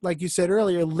us, like you said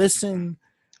earlier, listen.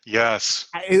 Yes.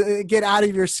 Get out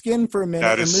of your skin for a minute.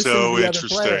 That is and listen so to the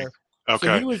interesting. other player. Okay.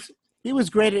 So he was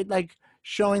great at like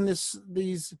showing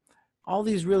all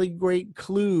these really great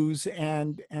clues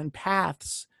and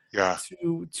paths. Yeah.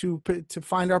 To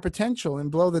find our potential and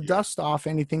blow the dust off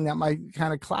anything that might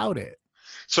kind of cloud it.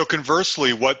 So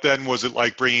conversely, what then was it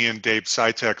like bringing in Dave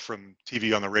Sitek from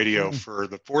TV on the Radio for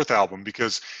the 4th album?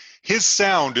 Because his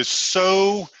sound is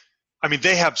so,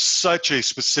 they have such a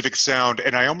specific sound,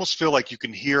 and I almost feel like you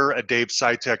can hear a Dave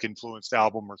Sitek influenced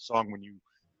album or song when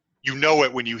you know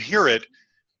it when you hear it,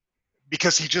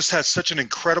 because he just has such an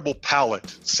incredible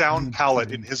sound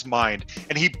palette in his mind.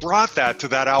 And he brought that to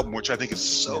that album, which I think is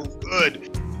so good.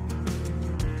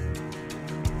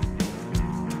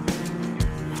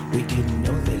 We didn't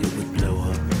know that it would blow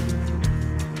up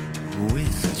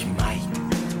with such might.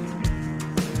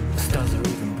 The stars are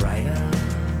even brighter.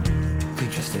 We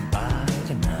drifted by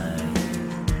tonight.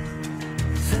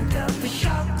 Sent out the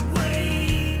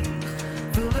shockwaves,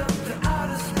 filled up the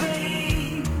outer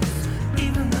space.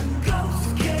 Even the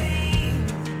ghosts came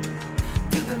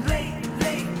to the late,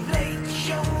 late, late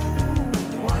show.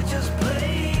 I just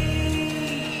played.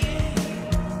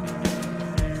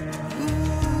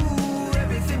 Ooh,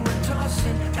 everything we're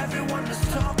tossing, everyone is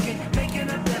talking, making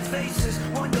up their faces.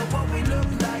 Wonder what we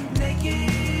look like naked.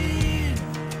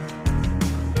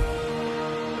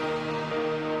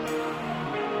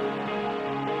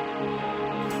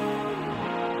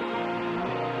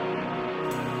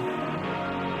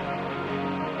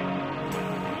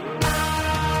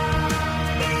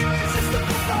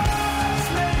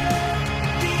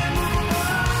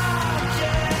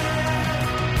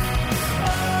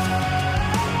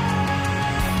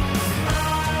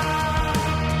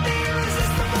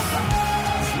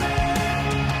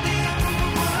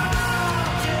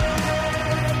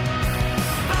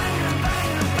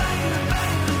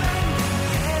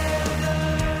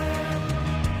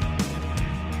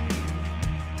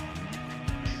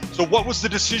 So what was the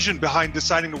decision behind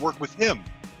deciding to work with him?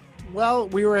 Well,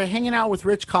 we were hanging out with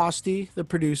Rich Costi, the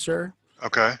producer.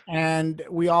 Okay. And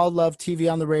we all love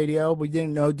TV on the Radio. We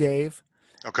didn't know Dave.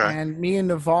 Okay. And me and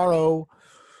Navarro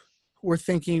were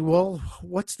thinking, well,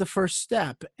 what's the first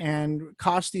step? And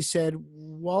Costi said,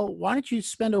 well, why don't you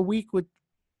spend a week with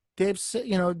Dave,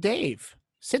 Dave.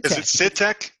 Sitek. Is it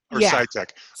Sitek or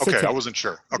Sitek? Okay, Sitek. I wasn't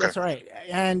sure. Okay. That's right.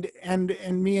 And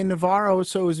me and Navarro,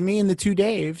 so it was me and the 2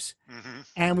 Daves.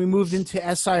 And we moved into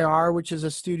SIR, which is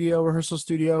a rehearsal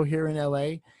studio here in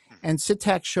LA. And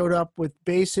Sitek showed up with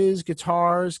basses,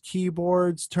 guitars,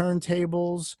 keyboards,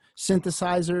 turntables,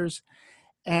 synthesizers.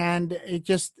 And it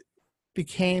just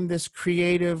became this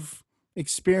creative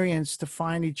experience to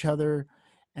find each other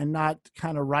and not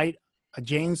kind of write a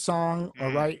Jane song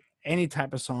or write any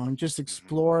type of song, just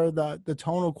explore the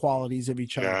tonal qualities of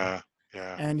each other.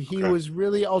 Yeah. And he was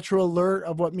really ultra alert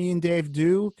of what me and Dave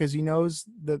do, because he knows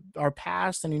our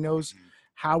past and he knows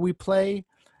how we play.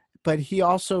 But he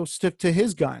also stuck to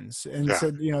his guns and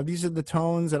said, these are the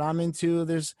tones that I'm into.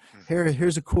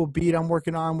 Here's a cool beat I'm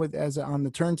working on on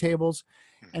the turntables.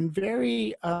 and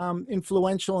very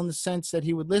influential in the sense that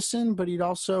he would listen, but he'd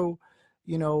also,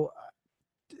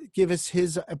 give us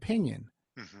his opinion.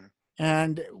 Mm-hmm.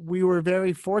 And we were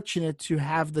very fortunate to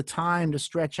have the time to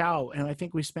stretch out. And I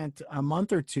think we spent a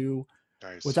month or two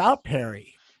Nice. without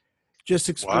Perry, just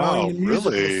exploring the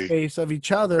musical really? space of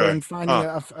each other Okay. and finding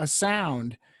a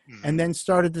sound. Mm-hmm. And then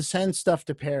started to send stuff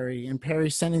to Perry, and Perry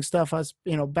sending stuff us,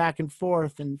 back and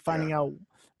forth, and finding out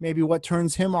maybe what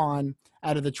turns him on.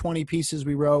 Out of the 20 pieces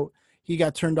we wrote, he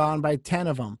got turned on by 10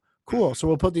 of them. Cool. So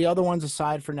we'll put the other ones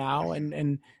aside for now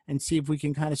and see if we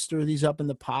can kind of stir these up in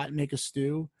the pot and make a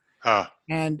stew.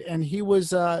 And he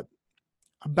was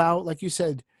about, like you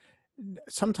said,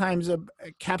 sometimes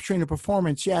capturing a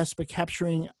performance, yes, but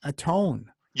capturing a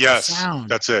tone. Yes, sound.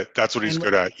 That's it. That's what he's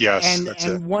good at. Yes, that's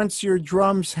it. And once your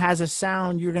drums has a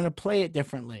sound, you're going to play it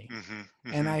differently.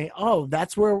 And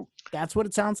that's what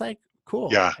it sounds like. Cool.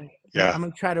 Yeah. I'm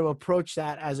going to try to approach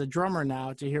that as a drummer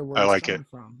now to hear where I it's like coming it.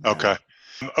 from. Okay.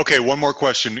 Okay. One more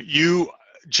question.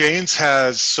 Jane's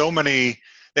has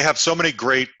they have so many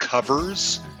great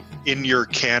covers in your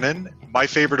canon. My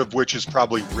favorite of which is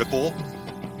probably Ripple.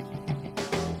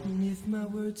 If my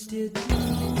words did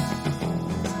bloom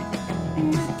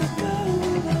with the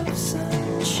gold of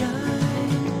sunshine,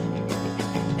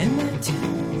 and my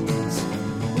tunes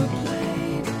were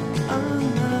played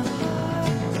on the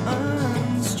harp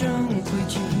unstrung,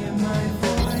 could you hear my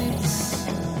voice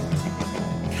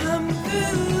come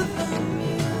through the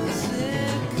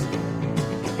music?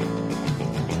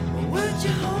 Or would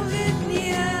you hold it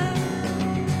near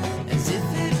as if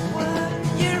it were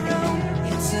your own?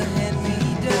 It's a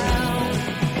hand-me-down.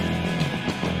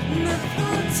 The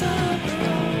thoughts are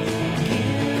broken.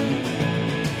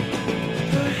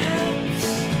 Perhaps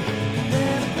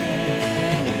they're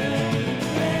better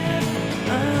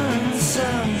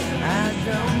unsung. I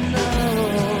don't know.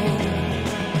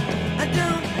 I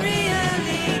don't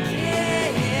really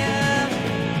care.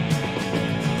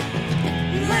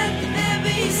 Let there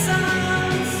be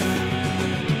songs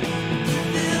to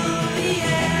fill the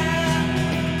air.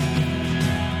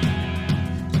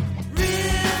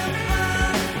 River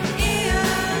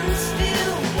in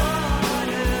still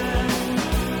water,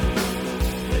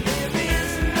 where there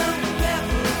is no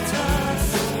pebble toss,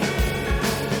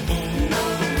 no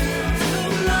wind to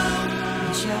blow.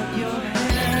 Reach out your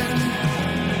hand.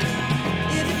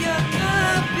 If your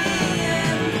cup be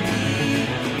empty,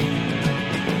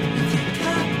 if your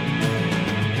cup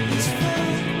is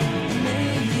full, may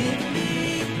it be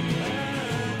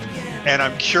again. And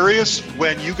I'm curious,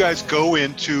 when you guys go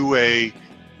into a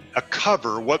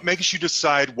cover, what makes you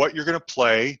decide what you're going to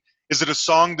play? Is it a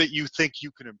song that you think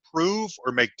you can improve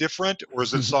or make different, or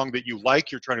is it a song that you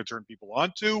like, you're trying to turn people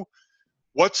onto?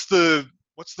 What's the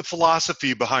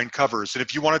philosophy behind covers? And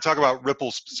if you want to talk about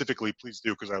Ripple specifically, please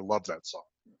do, because I love that song.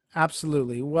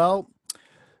 Absolutely. Well,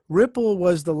 Ripple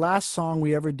was the last song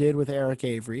we ever did with Eric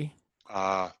Avery.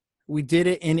 We did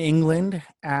it in England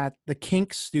at the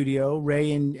Kinks studio.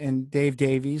 Ray and Dave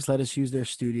Davies let us use their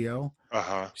studio.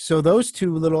 So those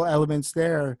two little elements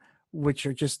there, which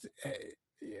are just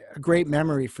a great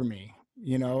memory for me,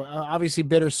 obviously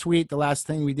bittersweet, the last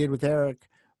thing we did with Eric,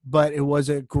 but it was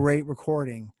a great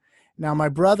recording. Now, my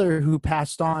brother, who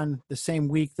passed on the same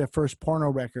week the first Porno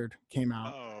record came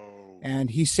out,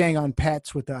 and he sang on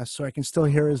Pets with us, so I can still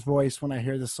hear his voice when I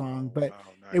hear the song. But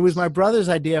it was my brother's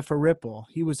idea for Ripple.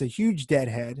 He was a huge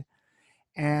Deadhead,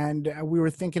 and we were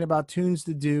thinking about tunes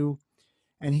to do,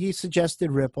 and he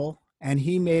suggested Ripple. And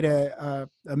he made a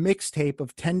mixtape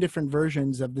of 10 different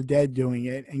versions of the Dead doing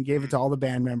it and gave it to all the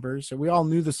band members. So we all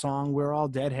knew the song. We were all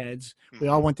Deadheads. We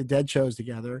all went to Dead shows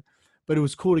together. But it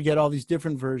was cool to get all these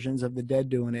different versions of the Dead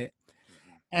doing it.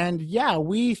 And, yeah,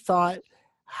 we thought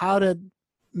how to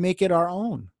make it our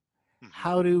own.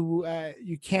 How to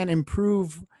you can't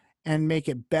improve and make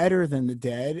it better than the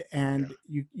Dead. And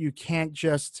you can't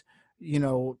just,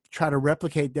 try to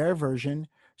replicate their version.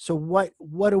 So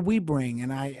what do we bring?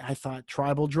 And I thought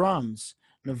tribal drums.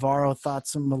 Navarro thought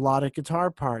some melodic guitar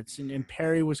parts. And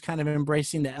Perry was kind of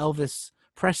embracing the Elvis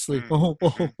Presley.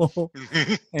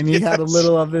 And he had a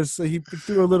little of this. He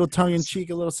threw a little tongue-in-cheek,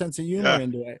 a little sense of humor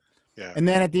into it. And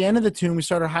then at the end of the tune, we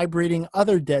started hybriding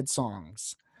other Dead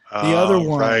songs. The other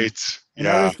ones. And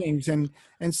other things. And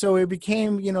so it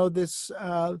became,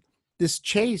 this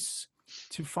chase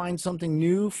to find something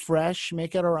new, fresh,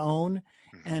 make it our own.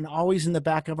 And always in the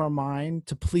back of our mind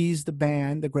to please the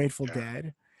band, the Grateful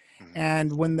Dead.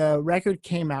 And when the record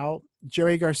came out,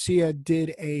 Jerry Garcia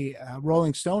did a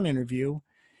Rolling Stone interview.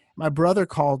 My brother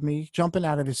called me, jumping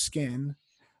out of his skin.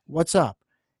 What's up?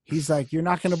 He's like, you're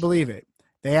not going to believe it.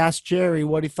 They asked Jerry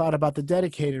what he thought about the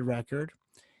Dedicated record.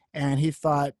 And he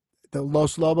thought the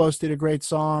Los Lobos did a great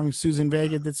song. Susan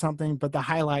Vega did something, but the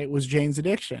highlight was Jane's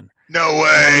Addiction. No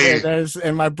way.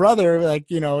 And my brother, like,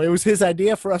 you know, it was his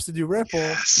idea for us to do Ripple.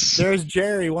 Yes. There's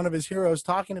Jerry, one of his heroes,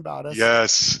 talking about us.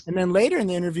 Yes. And then later in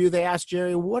the interview, they asked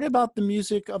Jerry, what about the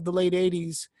music of the late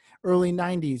 80s, early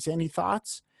 90s? Any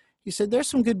thoughts? He said, there's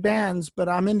some good bands, but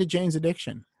I'm into Jane's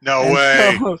Addiction. No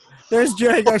way. So, there's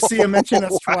Jerry Garcia mentioned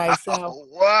us twice. Now,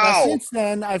 Wow. since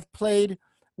then, I've played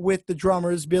with the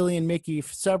drummers, Billy and Mickey,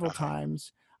 several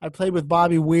times. I played with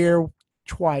Bobby Weir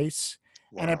twice.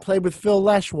 Wow. And I played with Phil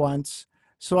Lesh once.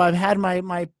 So I've had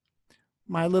my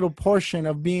little portion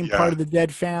of being part of the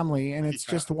Dead family, and it's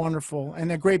just wonderful.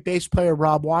 And a great bass player,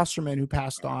 Rob Wasserman, who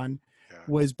passed on,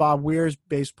 was Bob Weir's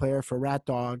bass player for Rat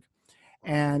Dog.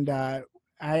 And I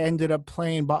ended up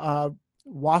playing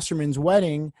Wasserman's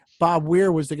wedding. Bob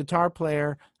Weir was the guitar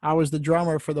player. I was the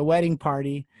drummer for the wedding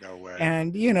party. No way.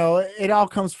 And, you know, it all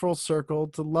comes full circle,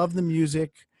 to love the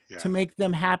music, to make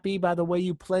them happy by the way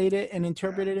you played it and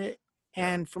interpreted it.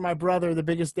 And for my brother, the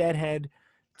biggest deadhead,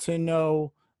 to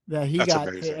know that he got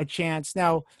a chance.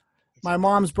 Now, my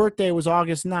mom's birthday was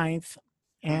August 9th,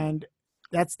 and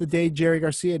that's the day Jerry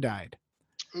Garcia died.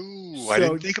 Ooh, so, I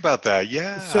didn't think about that.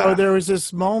 Yeah. So there was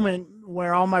this moment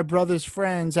where all my brother's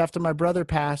friends, after my brother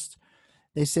passed,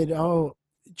 they said, oh,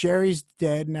 Jerry's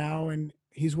dead now, and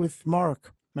he's with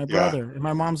Mark, my brother. And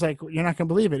my mom's like, you're not going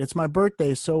to believe it. It's my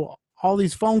birthday. So all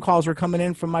these phone calls were coming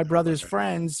in from my brother's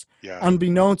friends,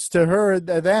 unbeknownst to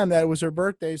them, that it was her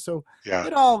birthday. So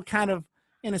it all kind of,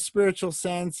 in a spiritual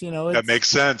sense, you know. That makes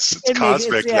sense. It's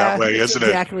cosmic that way, isn't it?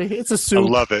 Exactly. It's a soup. I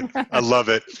love it. I love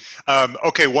it.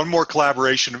 Okay, one more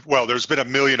collaboration. Well, there's been a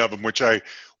million of them, which I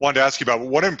wanted to ask you about. But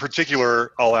one in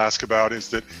particular I'll ask about is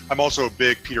that I'm also a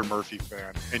big Peter Murphy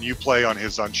fan, and you play on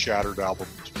his Unshattered album,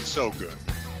 which is so good.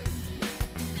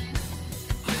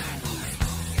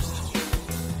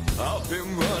 I've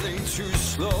been running too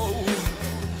slow.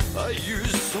 I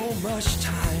use so much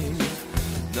time.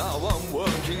 Now I'm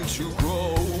working to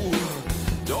grow.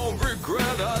 Don't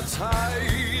regret our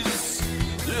ties.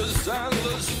 This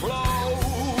endless flow.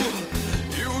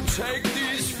 You take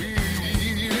these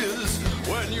fears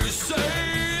when you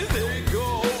say they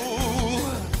go.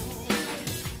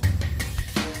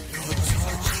 Your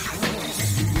touch,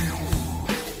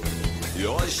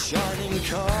 your shining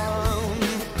calm.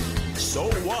 So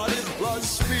what if blood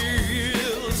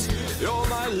spills? You're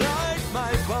my light,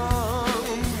 my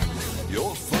balm.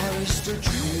 Your forest a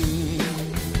dream,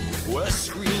 where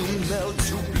scream melt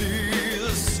to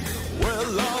bliss, where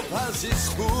love has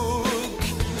its book,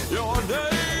 your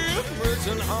name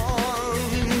written on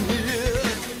it.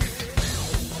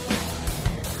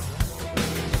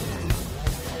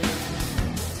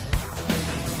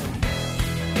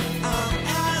 I'm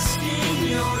asking,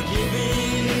 you're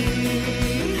giving.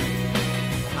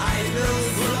 I will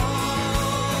grow.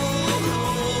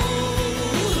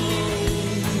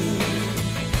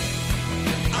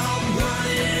 I'm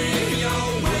running,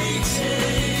 you're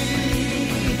waiting.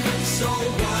 So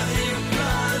what if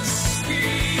blood spills?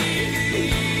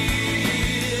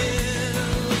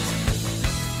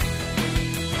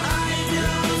 I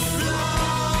will flow.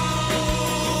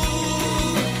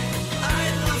 I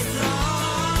will flow.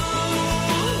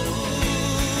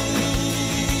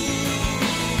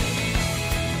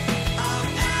 I'm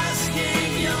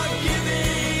asking, you're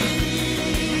giving.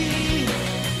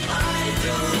 I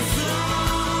will flow.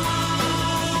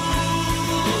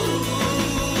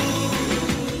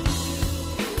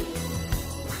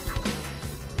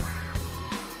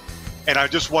 And I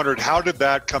just wondered, how did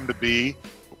that come to be?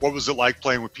 What was it like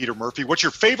playing with Peter Murphy? What's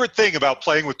your favorite thing about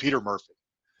playing with Peter Murphy?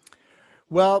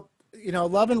 Well, you know,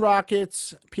 Love and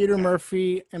Rockets, Peter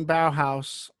Murphy, and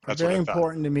Bauhaus are That's very what I thought.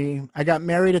 important to me. I got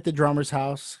married at the drummer's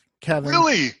house, Kevin.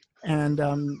 Really? And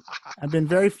I've been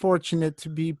very fortunate to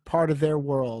be part of their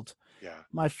world. Yeah.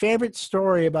 My favorite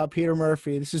story about Peter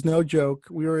Murphy, this is no joke.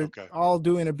 We were Okay. all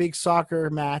doing a big soccer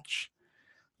match.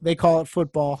 They call it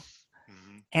football.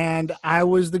 And I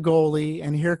was the goalie,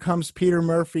 and here comes Peter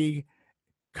Murphy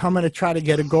coming to try to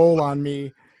get a goal on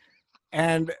me.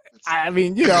 And I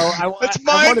mean, you know, That's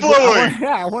I mind-blowing.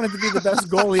 I wanted to be the best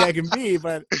goalie I can be,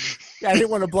 but I didn't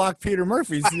want to block Peter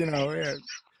Murphy's, you know,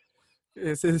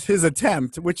 it's his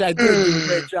attempt, which I did do a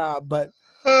great job. But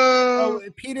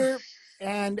Peter,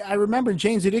 and I remember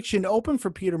Jane's Addiction opened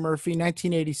for Peter Murphy in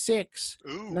 1986.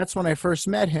 And that's when I first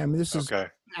met him. This is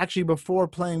actually before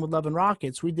playing with Love and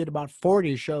Rockets. We did about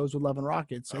 40 shows with Love and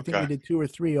Rockets. I think we did 2 or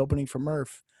 3 opening for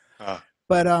Murph.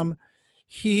 But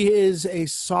he is a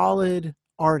solid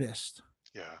artist.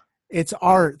 Yeah. It's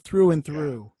art through and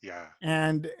through. Yeah.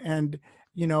 And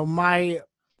you know, my,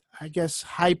 I guess,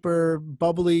 hyper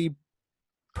bubbly,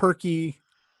 perky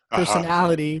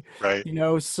personality. Right.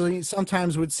 So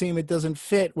sometimes would seem it doesn't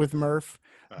fit with Murph,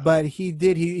 Uh-huh. but he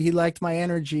did. He liked my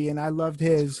energy, and I loved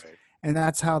his, Right. and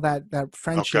that's how that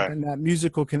friendship Okay. and that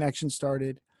musical connection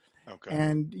started. Okay.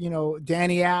 And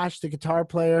Danny Ash, the guitar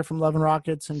player from Love and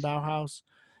Rockets and Bauhaus,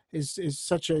 is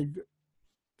such a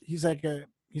he's like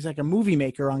a movie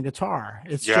maker on guitar.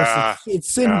 It's just Yeah.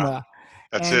 it's cinema.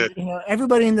 That's And it.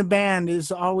 everybody in the band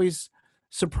is always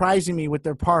surprising me with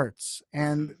their parts,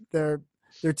 and their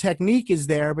technique is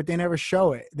there, but they never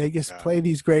show it. They just play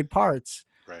these great parts.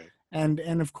 Right.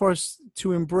 And of course,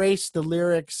 to embrace the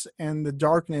lyrics and the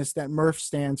darkness that Murph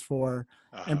stands for,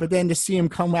 but then to see him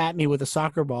come at me with a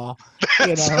soccer ball,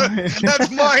 That's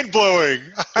mind blowing.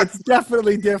 it's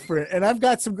definitely different. And I've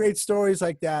got some great stories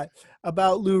like that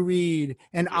about Lou Reed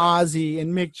and Ozzy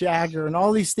and Mick Jagger and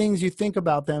all these things. You think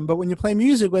about them, but when you play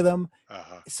music with them,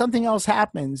 something else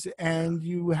happens, and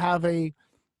you have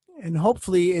and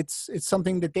hopefully it's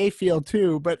something that they feel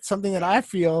too, but something that I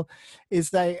feel is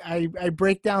that I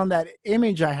break down that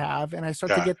image I have, and I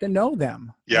start to get to know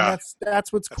them. Yeah. And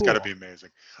that's what's cool. That's got to be amazing.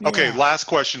 Okay, last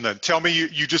question then. Tell me,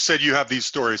 you just said you have these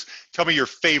stories. Tell me your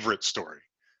favorite story.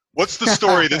 What's the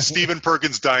story that Stephen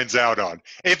Perkins dines out on?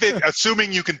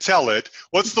 Assuming you can tell it,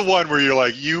 what's the one where you're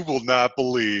like, you will not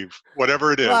believe,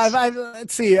 whatever it is? Well,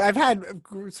 let's see. I've had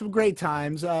some great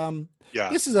times.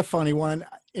 This is a funny one.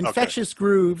 Infectious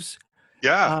Grooves.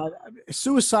 Yeah.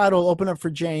 Suicidal opened up for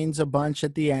Jane's a bunch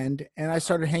at the end, and I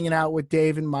started hanging out with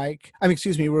Dave and Mike.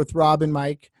 With Rob and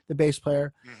Mike, the bass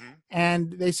player. Mm-hmm.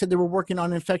 And they said they were working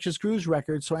on Infectious Grooves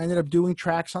record, so I ended up doing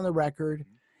tracks on the record.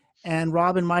 And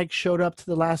Rob and Mike showed up to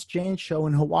the last Jane show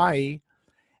in Hawaii,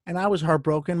 and I was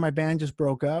heartbroken. My band just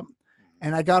broke up,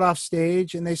 and I got off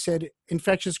stage, and they said,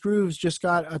 Infectious Grooves just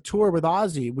got a tour with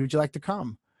Ozzy. Would you like to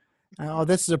come? Oh,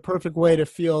 this is a perfect way to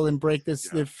feel and break this,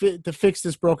 to fix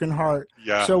this broken heart.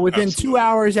 Yeah. So within 2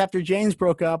 hours after Jane's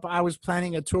broke up, I was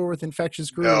planning a tour with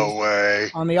Infectious Grooves. No way.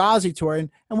 On the Ozzy tour. And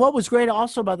what was great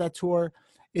also about that tour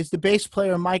is the bass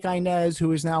player, Mike Inez,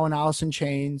 who is now in Alice in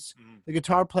Chains. The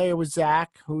guitar player was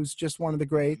Zach, who's just one of the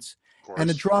greats. And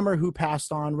the drummer who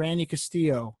passed on, Randy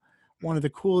Castillo, one of the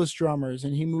coolest drummers.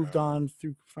 And he moved on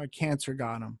through cancer,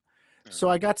 got him. So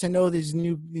I got to know these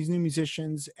new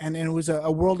musicians, and it was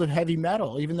a world of heavy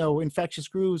metal. Even though Infectious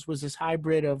Grooves was this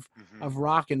hybrid of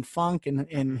rock and funk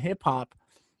and hip hop,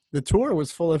 the tour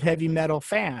was full of heavy metal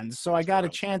fans. So I got a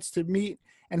chance to meet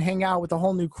and hang out with a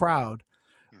whole new crowd.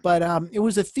 But it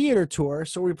was a theater tour,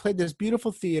 so we played this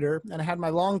beautiful theater, and I had my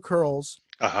long curls.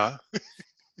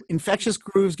 Infectious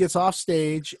Grooves gets off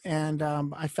stage, and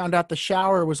I found out the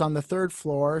shower was on the 3rd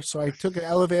floor, so I took an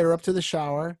elevator up to the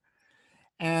shower.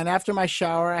 And after my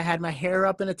shower, I had my hair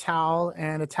up in a towel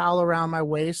and a towel around my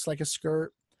waist like a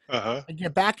skirt. I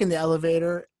get back in the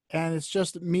elevator, and it's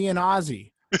just me and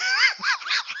Ozzy.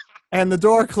 And the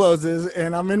door closes,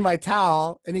 and I'm in my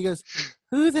towel, and he goes,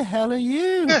 "Who the hell are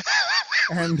you?"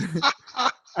 And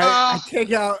I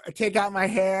take out my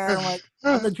hair. And I'm like,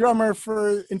 "I'm the drummer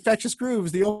for Infectious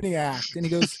Grooves, the opening act." And he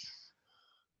goes,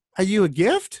 "Are you a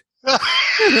gift?"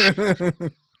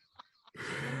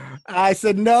 I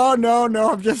said, no.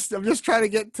 I'm just trying to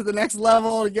get to the next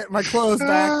level and get my clothes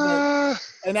back.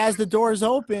 And as the doors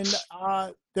open,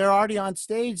 they're already on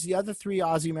stage, the other 3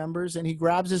 Ozzy members, and he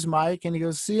grabs his mic and he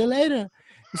goes, "See you later."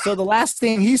 So the last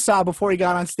thing he saw before he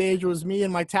got on stage was me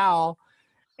and my towel.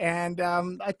 And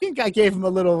I think I gave him a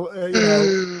little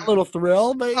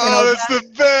thrill. But that's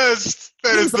the best.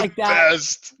 That is the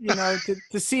best.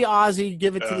 To see Ozzy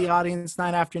give it to the audience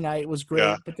night after night was great.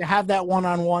 Yeah. But to have that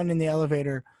one-on-one in the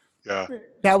elevator,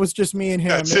 that was just me and him.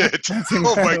 That's it.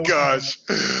 Oh my gosh.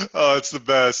 Oh, it's the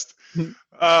best.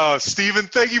 Stephen,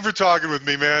 thank you for talking with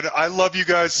me, man. I love you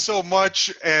guys so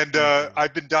much, and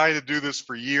I've been dying to do this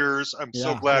for years. I'm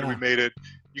so glad we made it.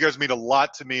 You guys mean a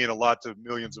lot to me and a lot to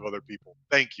millions of other people.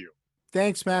 Thank you.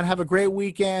 Thanks, man. Have a great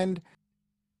weekend.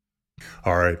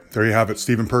 All right. There you have it,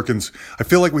 Stephen Perkins. I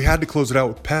feel like we had to close it out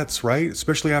with pets, right?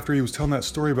 Especially after he was telling that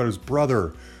story about his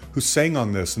brother who sang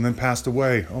on this and then passed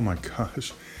away. Oh my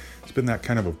gosh. It's been that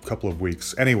kind of a couple of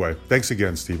weeks. Anyway, thanks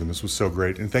again, Stephen. This was so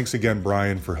great. And thanks again,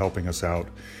 Brian, for helping us out.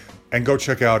 And go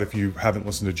check out if you haven't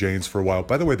listened to Jane's for a while.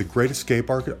 By the way, The Great Escape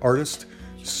Artist,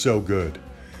 so good.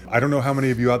 I don't know how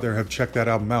many of you out there have checked that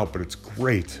album out, but it's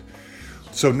great.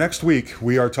 So next week,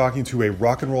 we are talking to a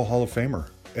Rock and Roll Hall of Famer,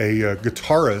 a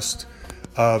guitarist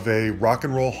of a Rock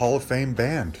and Roll Hall of Fame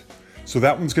band. So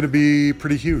that one's going to be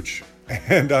pretty huge.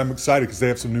 And I'm excited because they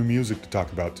have some new music to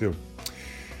talk about too.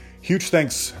 Huge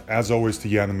thanks, as always, to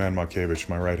Jan the Man Malkiewicz,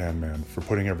 my right-hand man, for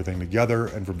putting everything together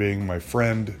and for being my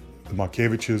friend. The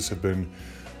Malkiewiczes have been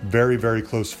very, very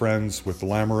close friends with the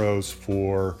Lamoureux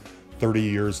for 30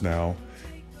 years now.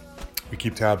 We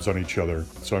keep tabs on each other,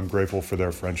 so I'm grateful for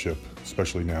their friendship,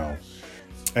 especially now.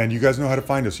 And you guys know how to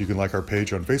find us. You can like our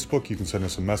page on Facebook. You can send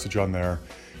us a message on there.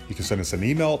 You can send us an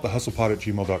email at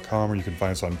thehustlepod@gmail.com, or you can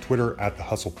find us on Twitter at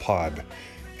thehustlepod.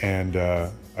 And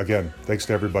again, thanks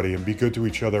to everybody, and be good to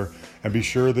each other, and be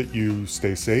sure that you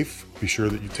stay safe. Be sure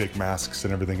that you take masks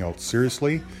and everything else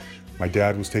seriously. My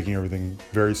dad was taking everything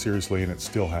very seriously, and it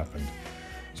still happened.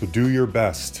 So do your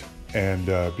best and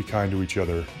be kind to each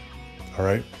other. All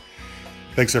right?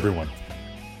 Thanks, everyone.